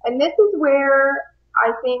 And this is where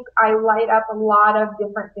I think I light up a lot of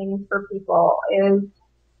different things for people is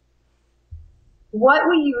what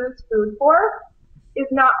we use food for is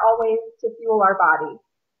not always to fuel our body.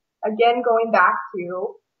 again, going back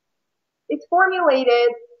to, it's formulated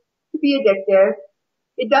to be addictive.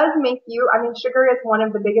 It does make you, I mean, sugar is one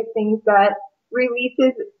of the biggest things that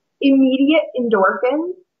releases immediate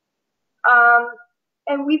endorphins.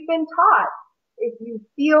 And we've been taught, if you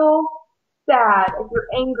feel sad, if you're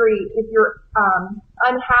angry, if you're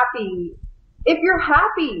unhappy, if you're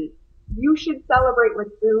happy, you should celebrate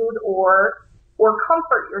with food or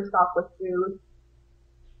comfort yourself with food.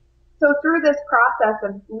 So through this process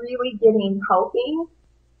of really getting healthy,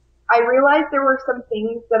 I realized there were some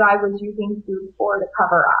things that I was using food for to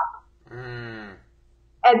cover up.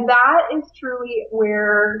 And that is truly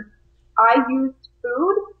where I used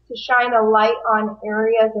food to shine a light on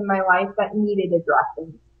areas in my life that needed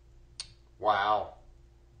addressing. Wow.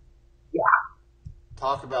 Yeah.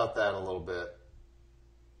 Talk about that a little bit.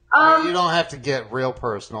 I mean, you don't have to get real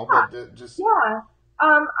personal, but just... Yeah.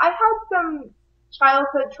 I had some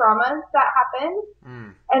childhood traumas that happened,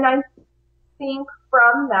 and I think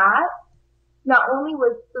from that, not only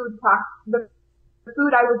was food toxic, the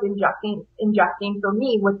food I was ingesting for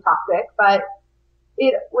me was toxic, but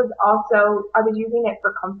it was also, I was using it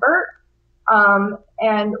for comfort,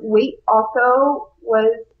 and weight also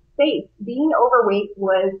was safe. Being overweight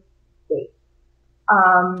was safe.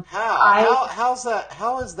 How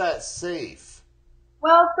is that safe?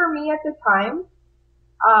 Well, for me at the time,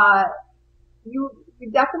 you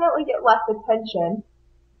definitely get less attention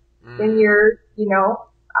when you're,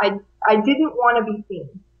 I didn't want to be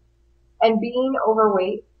seen. And being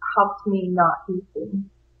overweight helped me not be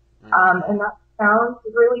seen. And that sounds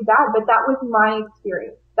really bad, but that was my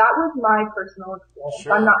experience. That was my personal experience.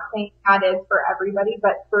 Sure. I'm not saying that is for everybody,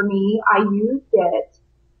 but for me, I used it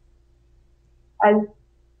as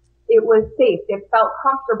it was safe. It felt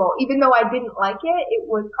comfortable. Even though I didn't like it, it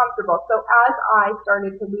was comfortable. So as I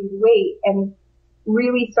started to lose weight and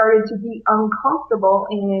really started to be uncomfortable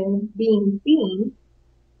in being seen,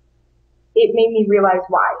 it made me realize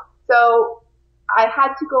why. So I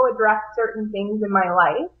had to go address certain things in my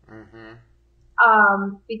life.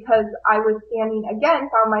 Because I was found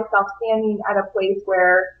myself standing at a place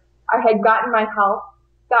where I had gotten my health,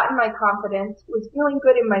 gotten my confidence, was feeling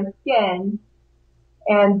good in my skin,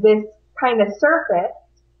 and this kind of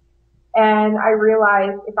surfaced. And I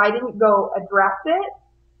realized if I didn't go address it,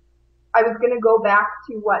 I was going to go back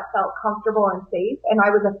to what felt comfortable and safe, and I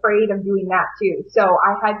was afraid of doing that too. So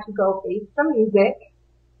I had to go face some music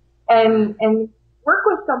and work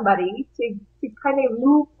with somebody to kind of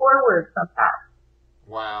move forward from that.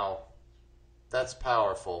 Wow. That's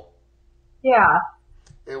powerful. Yeah.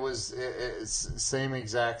 It's same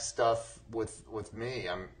exact stuff with me.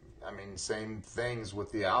 I mean, same things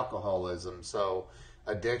with the alcoholism. So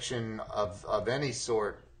addiction of any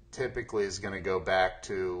sort typically is going to go back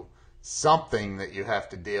to something that you have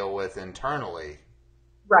to deal with internally.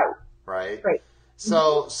 Right. Right? Right.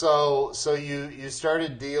 So you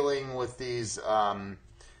started dealing with these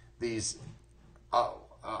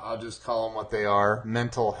I'll just call them what they are,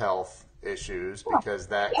 mental health issues, because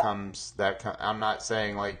I'm not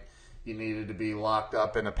saying like you needed to be locked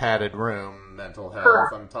up in a padded room, mental health.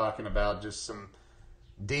 Correct. I'm talking about just some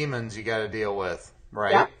demons you got to deal with,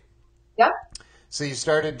 right? Yep. Yep. So you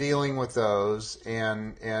started dealing with those,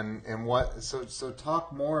 and what? So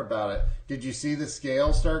talk more about it. Did you see the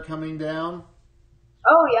scale start coming down?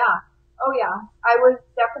 Oh yeah. I was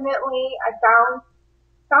definitely, I found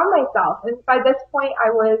myself, and by this point I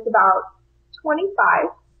was about 25.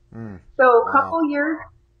 So a couple years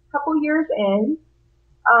in,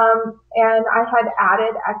 and I had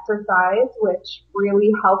added exercise, which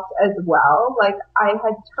really helped as well. Like I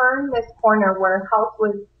had turned this corner where health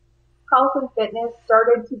and fitness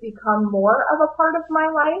started to become more of a part of my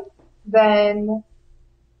life than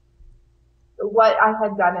what I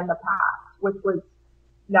had done in the past, which was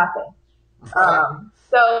nothing.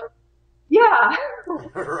 So yeah.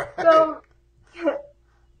 Right. So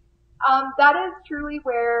that is truly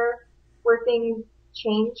where things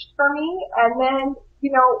changed for me. And then,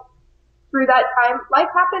 through that time, life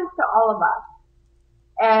happens to all of us.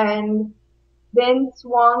 And then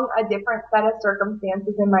swung a different set of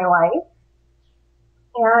circumstances in my life.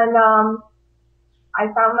 And I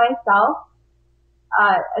found myself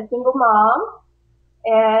a single mom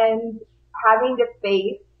and having to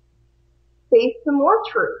face some more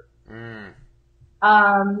truth.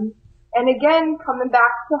 And again, coming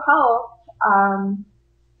back to health,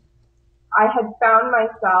 I had found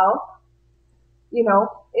myself,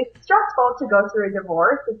 it's stressful to go through a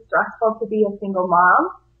divorce. It's stressful to be a single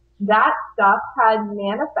mom. That stuff had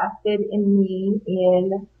manifested in me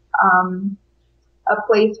in a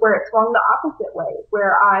place where it swung the opposite way,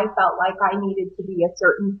 where I felt like I needed to be a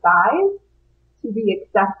certain size to be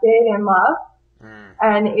accepted and loved.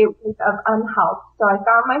 And it was of unhealth. So I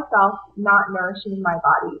found myself not nourishing my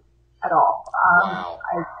body at all. Wow.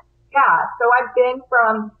 So I've been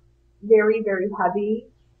from very, very heavy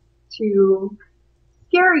to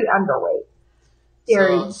scary underweight.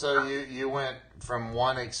 Scary. So you went from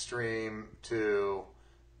one extreme to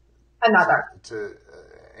another. To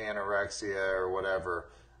anorexia or whatever.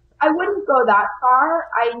 I wouldn't go that far.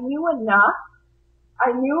 I knew enough,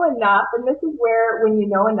 and this is where, when you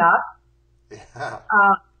know enough,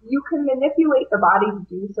 you can manipulate the body to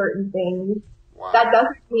do certain things. Wow. That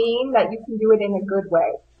doesn't mean that you can do it in a good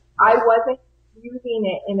way. I wasn't using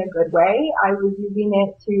it in a good way. I was using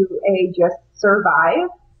it to just survive.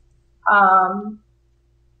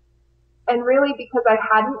 And really, because I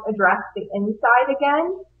hadn't addressed the inside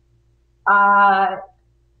again,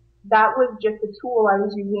 that was just a tool I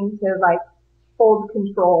was using to like hold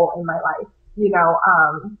control in my life,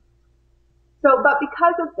 but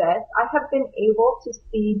because of this, I have been able to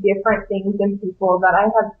see different things in people that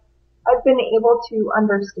I've been able to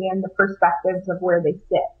understand the perspectives of where they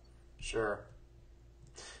sit. Sure.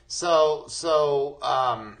 So,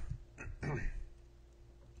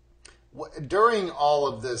 during all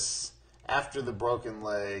of this, after the broken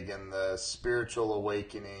leg and the spiritual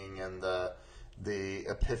awakening and the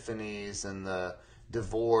epiphanies and the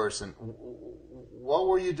divorce, and what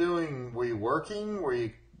were you doing? Were you working? Were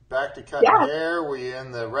you back to cutting hair? Were you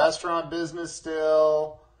in the restaurant business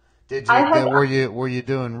still? Were you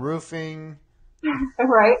doing roofing?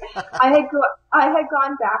 Right. I had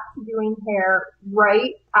gone back to doing hair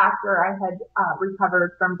right after I had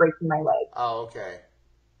recovered from breaking my leg. Oh, okay.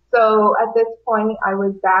 So at this point, I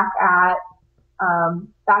was back at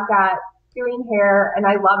doing hair, and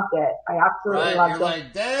I loved it. I absolutely loved it. You're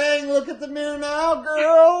like, dang, look at the mirror now,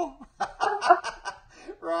 girl.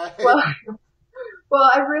 Right. Well,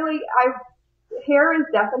 hair is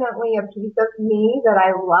definitely a piece of me that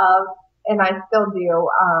I love, and I still do.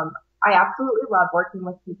 I absolutely love working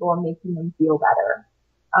with people and making them feel better.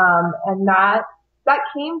 And that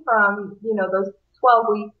came from, those 12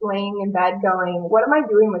 weeks laying in bed going, what am I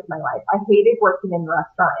doing with my life? I hated working in the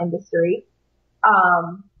restaurant industry.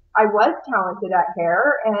 I was talented at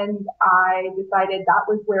hair, and I decided that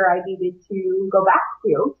was where I needed to go back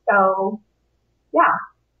to. So, yeah.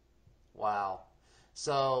 Wow.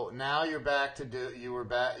 So now you're back to you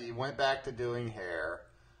went back to doing hair.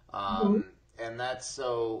 And that's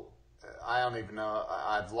so, I don't even know,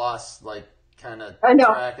 I've lost kind of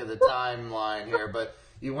track of the timeline here, but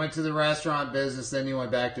you went to the restaurant business, then you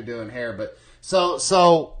went back to doing hair. But so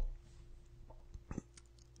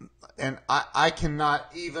and I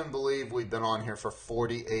cannot even believe we've been on here for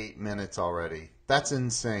 48 minutes already. That's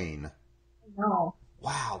insane. I know.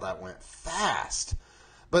 Wow, that went fast.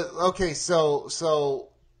 But okay, so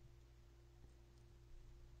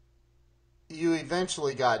you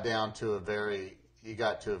eventually got to a very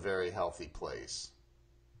healthy place.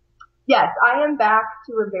 Yes, I am back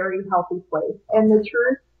to a very healthy place. And the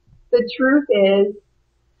truth is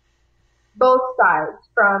both sides,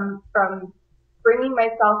 from bringing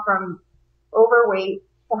myself from overweight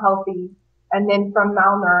to healthy, and then from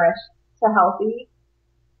malnourished to healthy,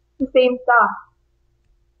 the same stuff.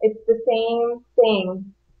 It's the same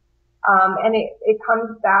thing. And it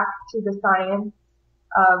comes back to the science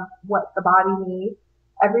of what the body needs.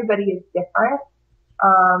 Everybody is different.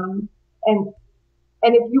 And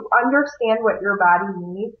if you understand what your body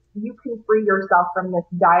needs, you can free yourself from this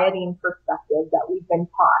dieting perspective that we've been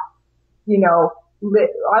taught.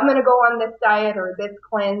 I'm going to go on this diet or this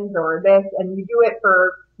cleanse or this, and you do it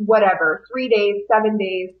for whatever, 3 days, 7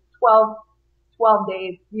 days, 12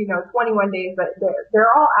 days, 21 days, but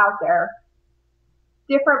they're all out there.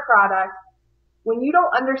 Different products. When you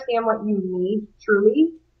don't understand what you need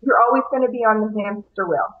truly, you're always going to be on the hamster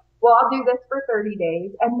wheel. Well, I'll do this for 30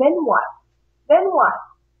 days, and then what? Then what?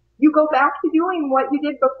 You go back to doing what you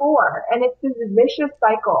did before, and it's this vicious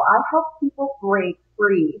cycle. I help people break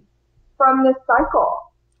free from this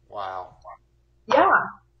cycle. Wow. Yeah.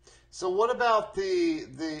 So what about there's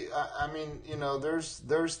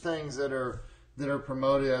things that are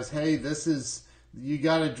promoted as, hey, you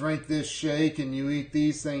got to drink this shake and you eat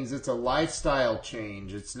these things. It's a lifestyle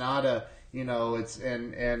change. It's not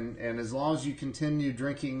and as long as you continue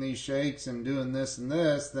drinking these shakes and doing this and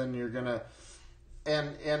this, then you're gonna,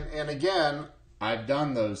 and again, I've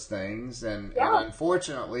done those things, and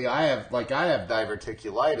unfortunately, I have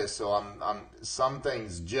diverticulitis, so I'm some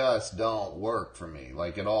things just don't work for me,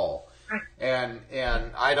 at all. And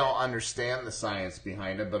I don't understand the science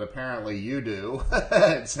behind it, but apparently you do.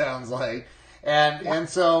 It sounds like. And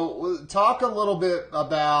so talk a little bit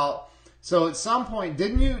about So at some point,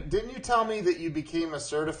 didn't you tell me that you became a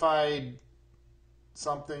certified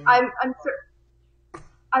something?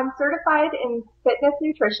 I'm certified in fitness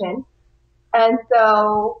nutrition, and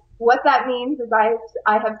so what that means is I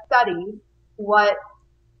have studied what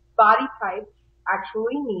body types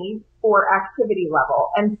actually need for activity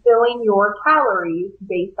level and filling your calories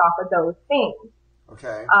based off of those things.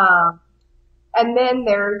 Okay. And then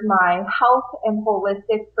there's my health and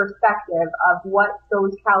holistic perspective of what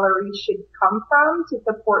those calories should come from to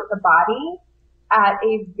support the body at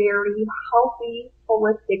a very healthy,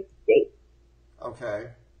 holistic state.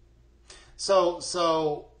 Okay.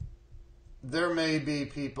 So there may be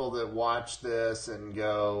people that watch this and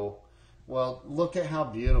go, well, look at how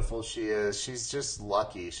beautiful she is. She's just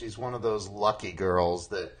lucky. She's one of those lucky girls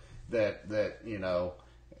that you know,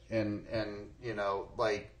 and you know,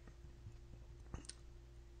 like,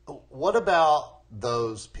 what about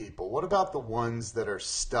those people? What about the ones that are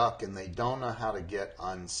stuck and they don't know how to get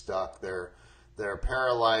unstuck? They're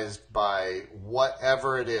paralyzed by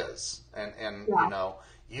whatever it is, and Yeah.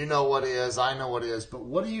 you know what it is, I know what it is. But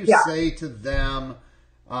what do you Yeah. say to them?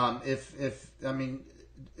 If I mean,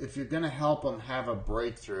 if you're going to help them have a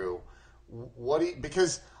breakthrough,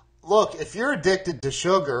 because look, if you're addicted to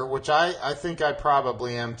sugar, which I think I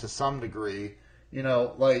probably am to some degree, you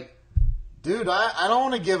know, like, dude, I don't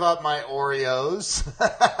want to give up my Oreos.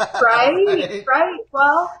 Right, right.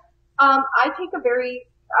 Well, I take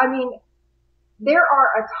there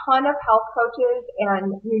are a ton of health coaches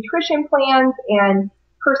and nutrition plans and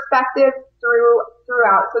perspectives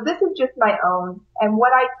throughout. So this is just my own. And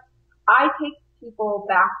what I take people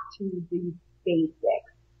back to the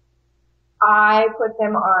basics. I put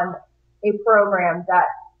them on a program that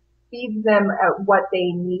feeds them at what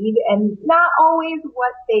they need and not always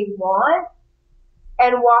what they want,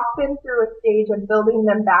 and walk them through a stage of building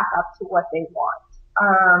them back up to what they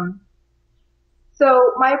want.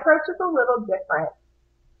 So my approach is a little different.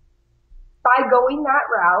 By going that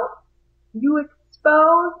route, you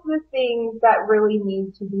expose the things that really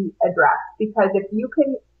need to be addressed. Because if you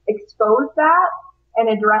can expose that and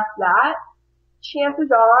address that,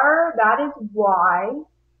 chances are that is why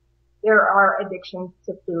there are addictions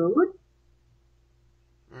to food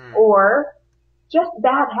or just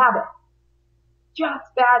bad habits.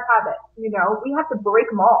 Just bad habits. You know, we have to break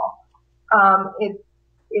them all.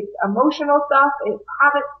 It's emotional stuff, it's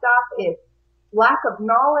habit stuff, it's lack of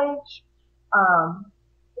knowledge,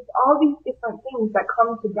 it's all these different things that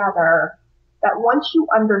come together that once you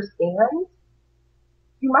understand,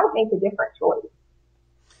 you might make a different choice.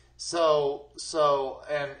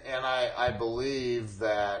 And I believe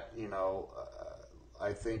that, you know,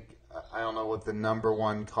 I think, I don't know what the number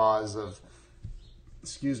one cause of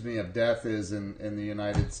death is in the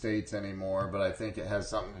United States anymore, but I think it has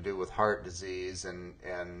something to do with heart disease, and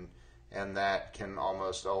that can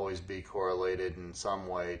almost always be correlated in some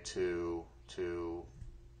way to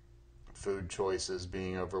food choices,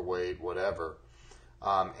 being overweight, whatever.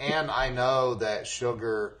 And I know that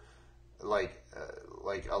sugar, like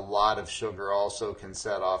a lot of sugar, also can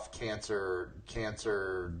set off cancer,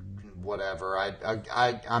 whatever.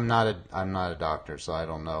 I'm not a doctor, so I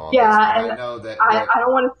don't know all Yeah, this, but and I know that, I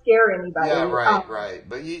don't want to scare anybody. yeah, right.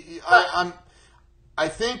 But I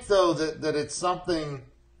think though that it's something.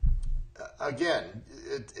 Again,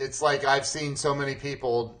 it's like I've seen so many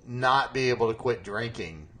people not be able to quit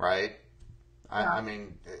drinking, right? Yeah. I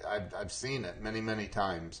mean, I've seen it many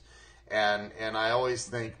times, and I always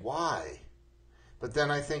think, why? But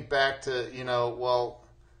then I think back to, you know, well,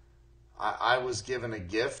 I was given a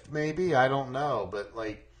gift, maybe, I don't know, but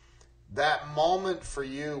like that moment for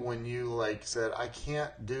you when you like said, I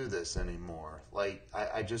can't do this anymore. Like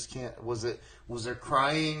I just can't. Was there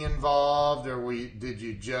crying involved, or did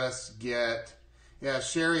you just get? Yeah,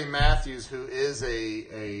 Sherry Matthews, who is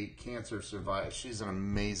a cancer survivor, she's an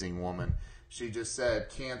amazing woman. She just said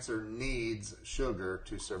cancer needs sugar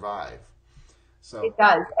to survive. So It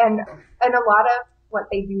does. And a lot of what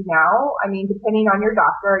they do now, I mean, depending on your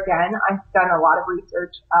doctor, again, I've done a lot of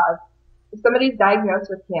research of if somebody's diagnosed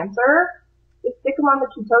with cancer, they stick them on the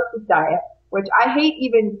ketosis diet, which I hate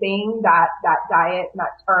even saying that diet and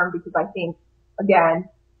that term, because I think, again,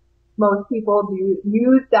 most people do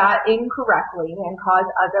use that incorrectly and cause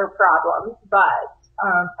other problems. But,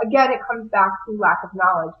 again, it comes back to lack of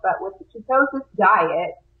knowledge. But with the ketosis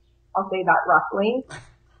diet, I'll say that roughly,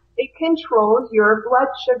 it controls your blood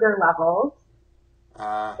sugar levels,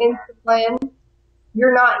 insulin.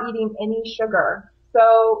 You're not eating any sugar.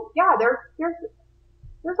 So yeah, there's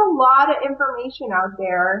a lot of information out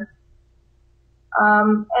there.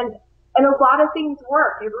 And a lot of things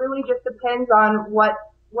work. It really just depends on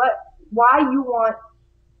why you want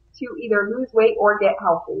to either lose weight or get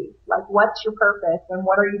healthy. Like, what's your purpose and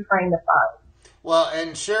what are you trying to find? Well,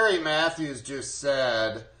 and Sherry Matthews just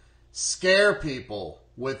said, scare people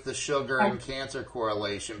with the sugar and cancer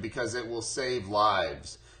correlation because it will save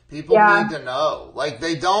lives. People need to know. Like,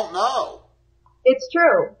 they don't know. It's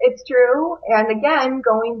true. It's true. And again,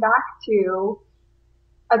 going back to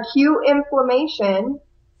acute inflammation.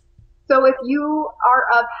 So if you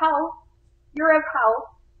are of health, you're of health,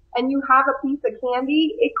 and you have a piece of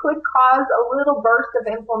candy, it could cause a little burst of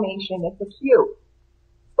inflammation. It's acute.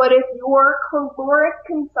 But if your caloric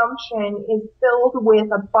consumption is filled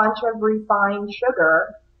with a bunch of refined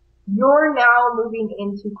sugar, you're now moving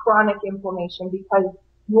into chronic inflammation because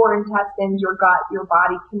your intestines, your gut, your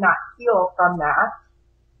body cannot heal from that.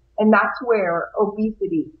 And that's where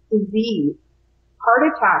obesity, disease, heart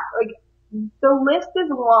attack, like the list is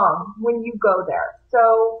long when you go there.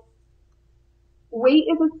 So weight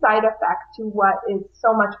is a side effect to what is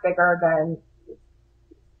so much bigger than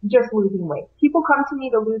just losing weight. People come to me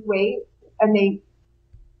to lose weight and they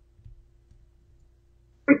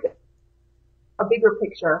a bigger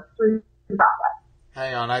picture through the process.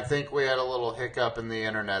 Hang on, I think we had a little hiccup in the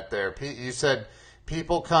internet there. You said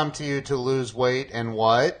people come to you to lose weight and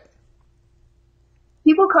what?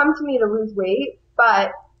 People come to me to lose weight,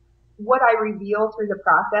 but what I reveal through the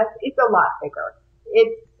process, it's a lot bigger.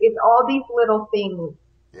 It's all these little things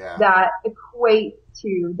that equate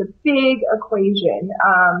to the big equation.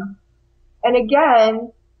 And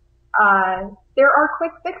again, there are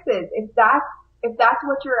quick fixes. If that's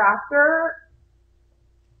what you're after,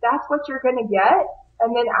 that's what you're going to get.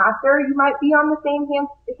 And then after, you might be on the same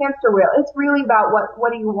hamster wheel. It's really about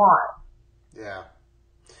what do you want? Yeah.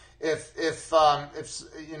 If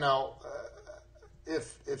you know,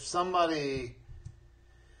 if somebody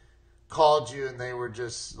called you and they were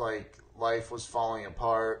just like life was falling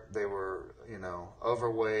apart, they were, you know,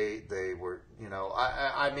 overweight, they were, you know,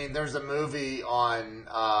 I mean, there's a movie on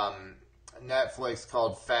Netflix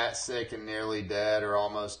called Fat, Sick, and Nearly Dead or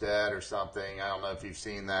Almost Dead or something. I don't know if you've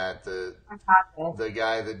seen that. The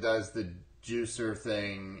guy that does the juicer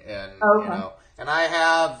thing, and you know, and I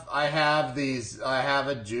have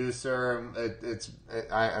a juicer.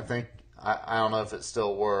 I think I don't know if it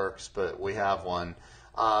still works, but we have one.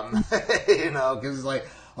 You know, because it's like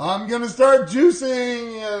I'm gonna start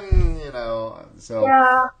juicing, and you know,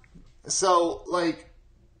 so like.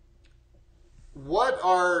 What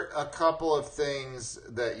are a couple of things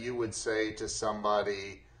that you would say to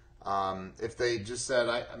somebody if they just said,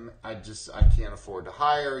 I can't afford to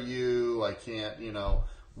hire you, I can't, you know,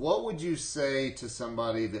 what would you say to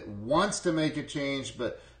somebody that wants to make a change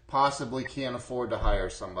but possibly can't afford to hire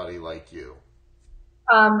somebody like you?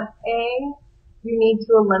 You need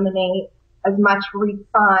to eliminate as much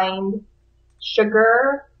refined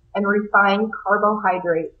sugar and refined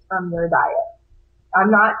carbohydrates from your diet. I'm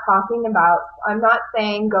not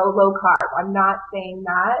saying go low carb. I'm not saying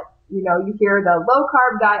that. You know, you hear the low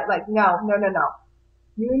carb diet, like, no.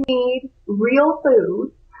 You need real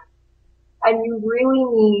food, and you really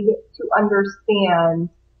need to understand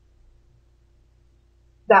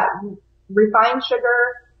that refined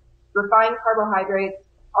sugar, refined carbohydrates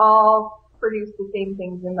all produce the same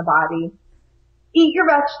things in the body. Eat your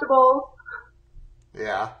vegetables.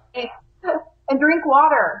 Yeah. And drink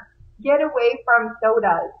water. Get away from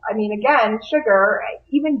sodas. I mean, again, sugar,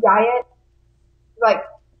 even diet, like,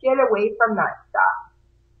 get away from that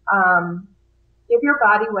stuff. Give your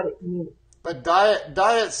body what it needs. But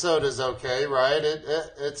diet soda's okay, right?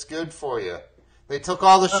 It's good for you. They took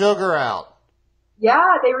all the sugar out.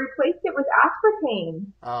 Yeah, they replaced it with aspartame.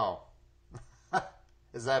 Oh.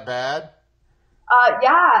 Is that bad?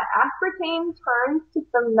 Yeah, aspartame turns to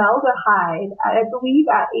formaldehyde, I believe,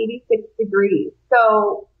 at 86 degrees.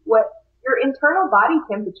 So what your internal body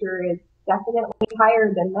temperature is definitely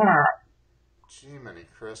higher than that. Gee, many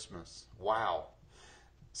Christmas. Wow.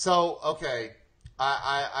 So, okay,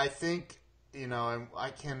 I think, you know, I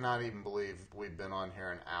cannot even believe we've been on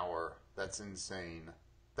here an hour. That's insane.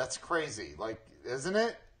 That's crazy. Like, isn't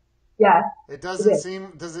it? Yes. It doesn't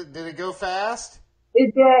seem, did it go fast?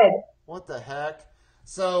 It did. What the heck?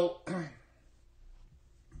 So,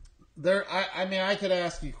 I mean, I could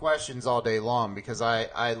ask you questions all day long because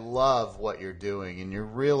I love what you're doing, and you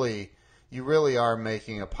really are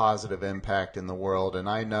making a positive impact in the world, and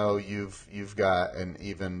I know you've got an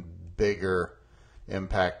even bigger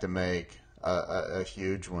impact to make, a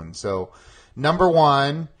huge one. So, number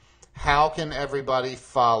one, how can everybody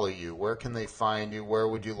follow you? Where can they find you? Where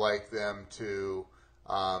would you like them to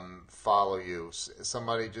follow you?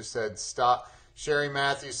 Somebody just said stop. Sherry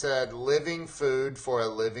Matthews said living food for a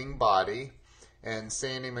living body. And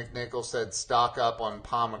Sandy McNichol said stock up on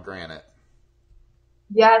pomegranate.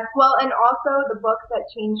 Yes, well, and also the book that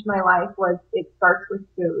changed my life was It Starts with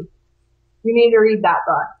Food. You need to read that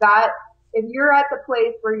book. If you're at the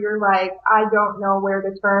place where you're like, I don't know where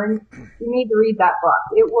to turn, you need to read that book.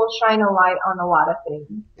 It will shine a light on a lot of things.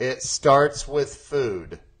 It Starts with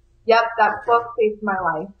Food. Yep, that book saved my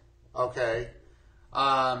life. Okay.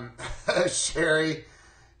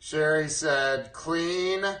 Sherry said,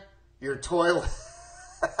 clean your toilet.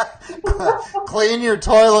 Clean your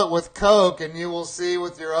toilet with Coke, and you will see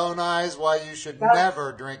with your own eyes why you should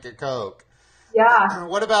never drink a Coke. Yeah.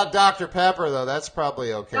 What about Dr. Pepper, though? That's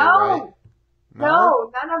probably okay, no. right? No,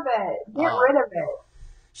 none of it. Get rid of it.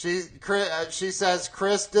 She says,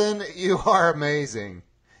 Kristin, you are amazing.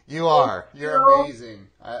 You are. You're amazing.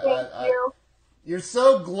 Thank you. You're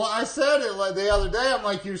so I said it like the other day. I'm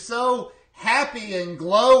like, you're so happy and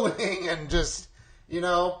glowing and just,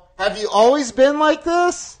 have you always been like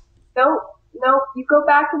this? Nope. You go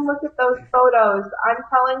back and look at those photos. I'm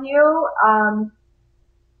telling you,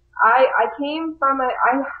 I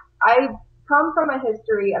come from a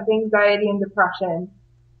history of anxiety and depression.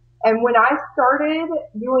 And when I started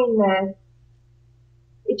doing this,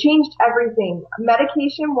 it changed everything.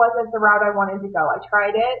 Medication wasn't the route I wanted to go. I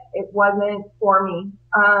tried it. It wasn't for me.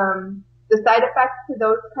 The side effects to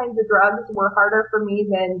those kinds of drugs were harder for me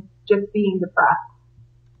than just being depressed.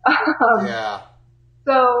 Yeah.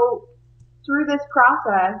 So through this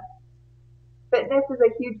process, fitness is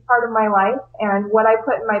a huge part of my life, and what I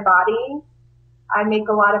put in my body, I make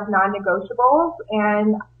a lot of non-negotiables,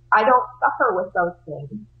 and I don't suffer with those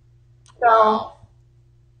things. So,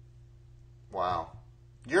 wow.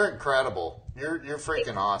 You're incredible. You're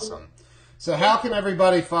freaking awesome. So how can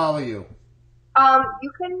everybody follow you?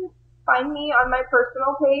 You can find me on my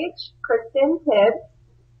personal page, Kristin Tibbs.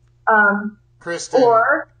 Kristin.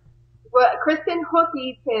 Or Kristin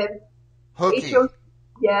Hookie Tibbs. Hookie.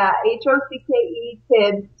 Hockee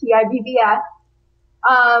Tibbs, Tibbs.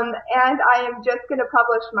 And I am just going to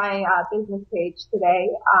publish my business page today,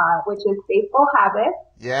 which is Faithful Habits.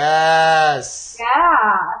 Yes.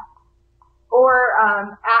 Yeah. Or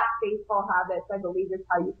at Faithful Habits, I believe is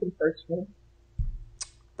how you can search me.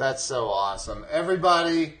 That's so awesome.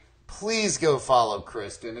 Everybody, please go follow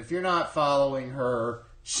Kristin. If you're not following her,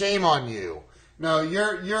 shame on you. No,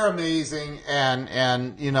 you're amazing, and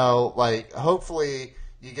hopefully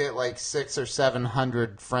you get like 600 or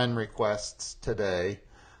 700 friend requests today,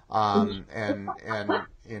 and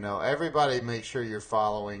everybody make sure you're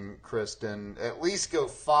following Kristin. At least go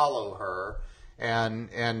follow her,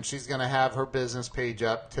 and she's gonna have her business page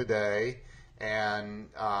up today, and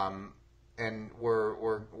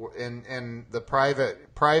we're in the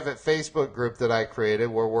private Facebook group that I created.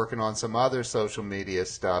 We're working on some other social media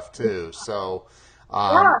stuff too. So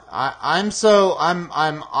I'm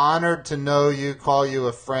honored to know you, call you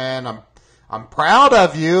a friend. I'm proud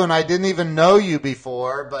of you, and I didn't even know you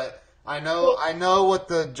before, but I know what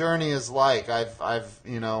the journey is like. I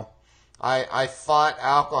fought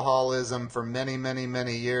alcoholism for many, many,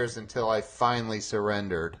 many years until I finally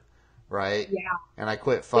surrendered. Right? Yeah. And I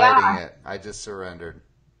quit fighting it. I just surrendered.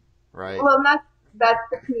 Right? Well, that's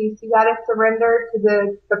the piece. You got to surrender to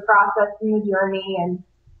the process and the journey, and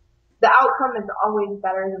the outcome is always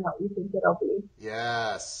better than what you think it'll be.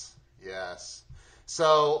 Yes.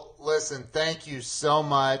 So, listen, thank you so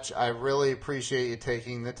much. I really appreciate you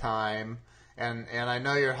taking the time. And I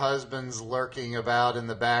know your husband's lurking about in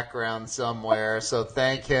the background somewhere, so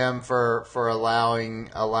thank him for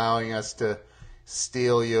allowing us to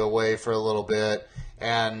steal you away for a little bit,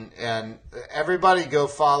 and everybody go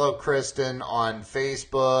follow Kristin on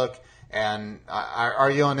Facebook, and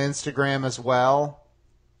are you on Instagram as well?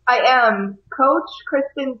 I am Coach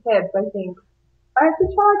Kristin Tibbs, I think. I have to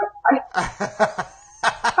check.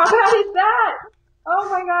 How bad is that? Oh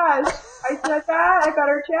my gosh! I said that. I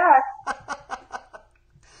better check.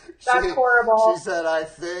 That's horrible. She said, I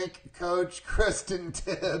think Coach Kristin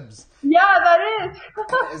Tibbs. Yeah, that is.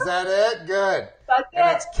 Is that it? Good. That's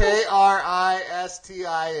and it. It's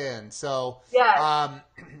Kristin. So, yes.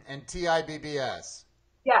 And Tibbs.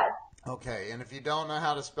 Yes. Okay, and if you don't know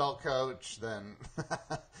how to spell coach, then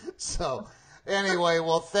so anyway,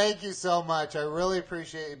 well, thank you so much. I really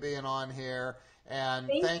appreciate you being on here, and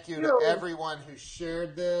thank you to everyone who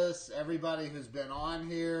shared this, everybody who's been on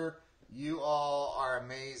here. You all are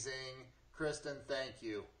amazing. Kristin, thank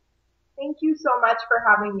you. Thank you so much for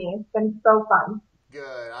having me. It's been so fun.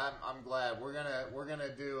 Good. I'm glad. We're gonna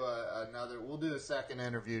do we'll do a second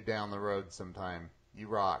interview down the road sometime. You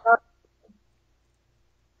rock.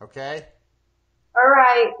 Okay? All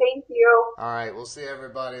right. Thank you. All right. We'll see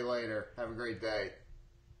everybody later. Have a great day.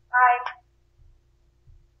 Bye.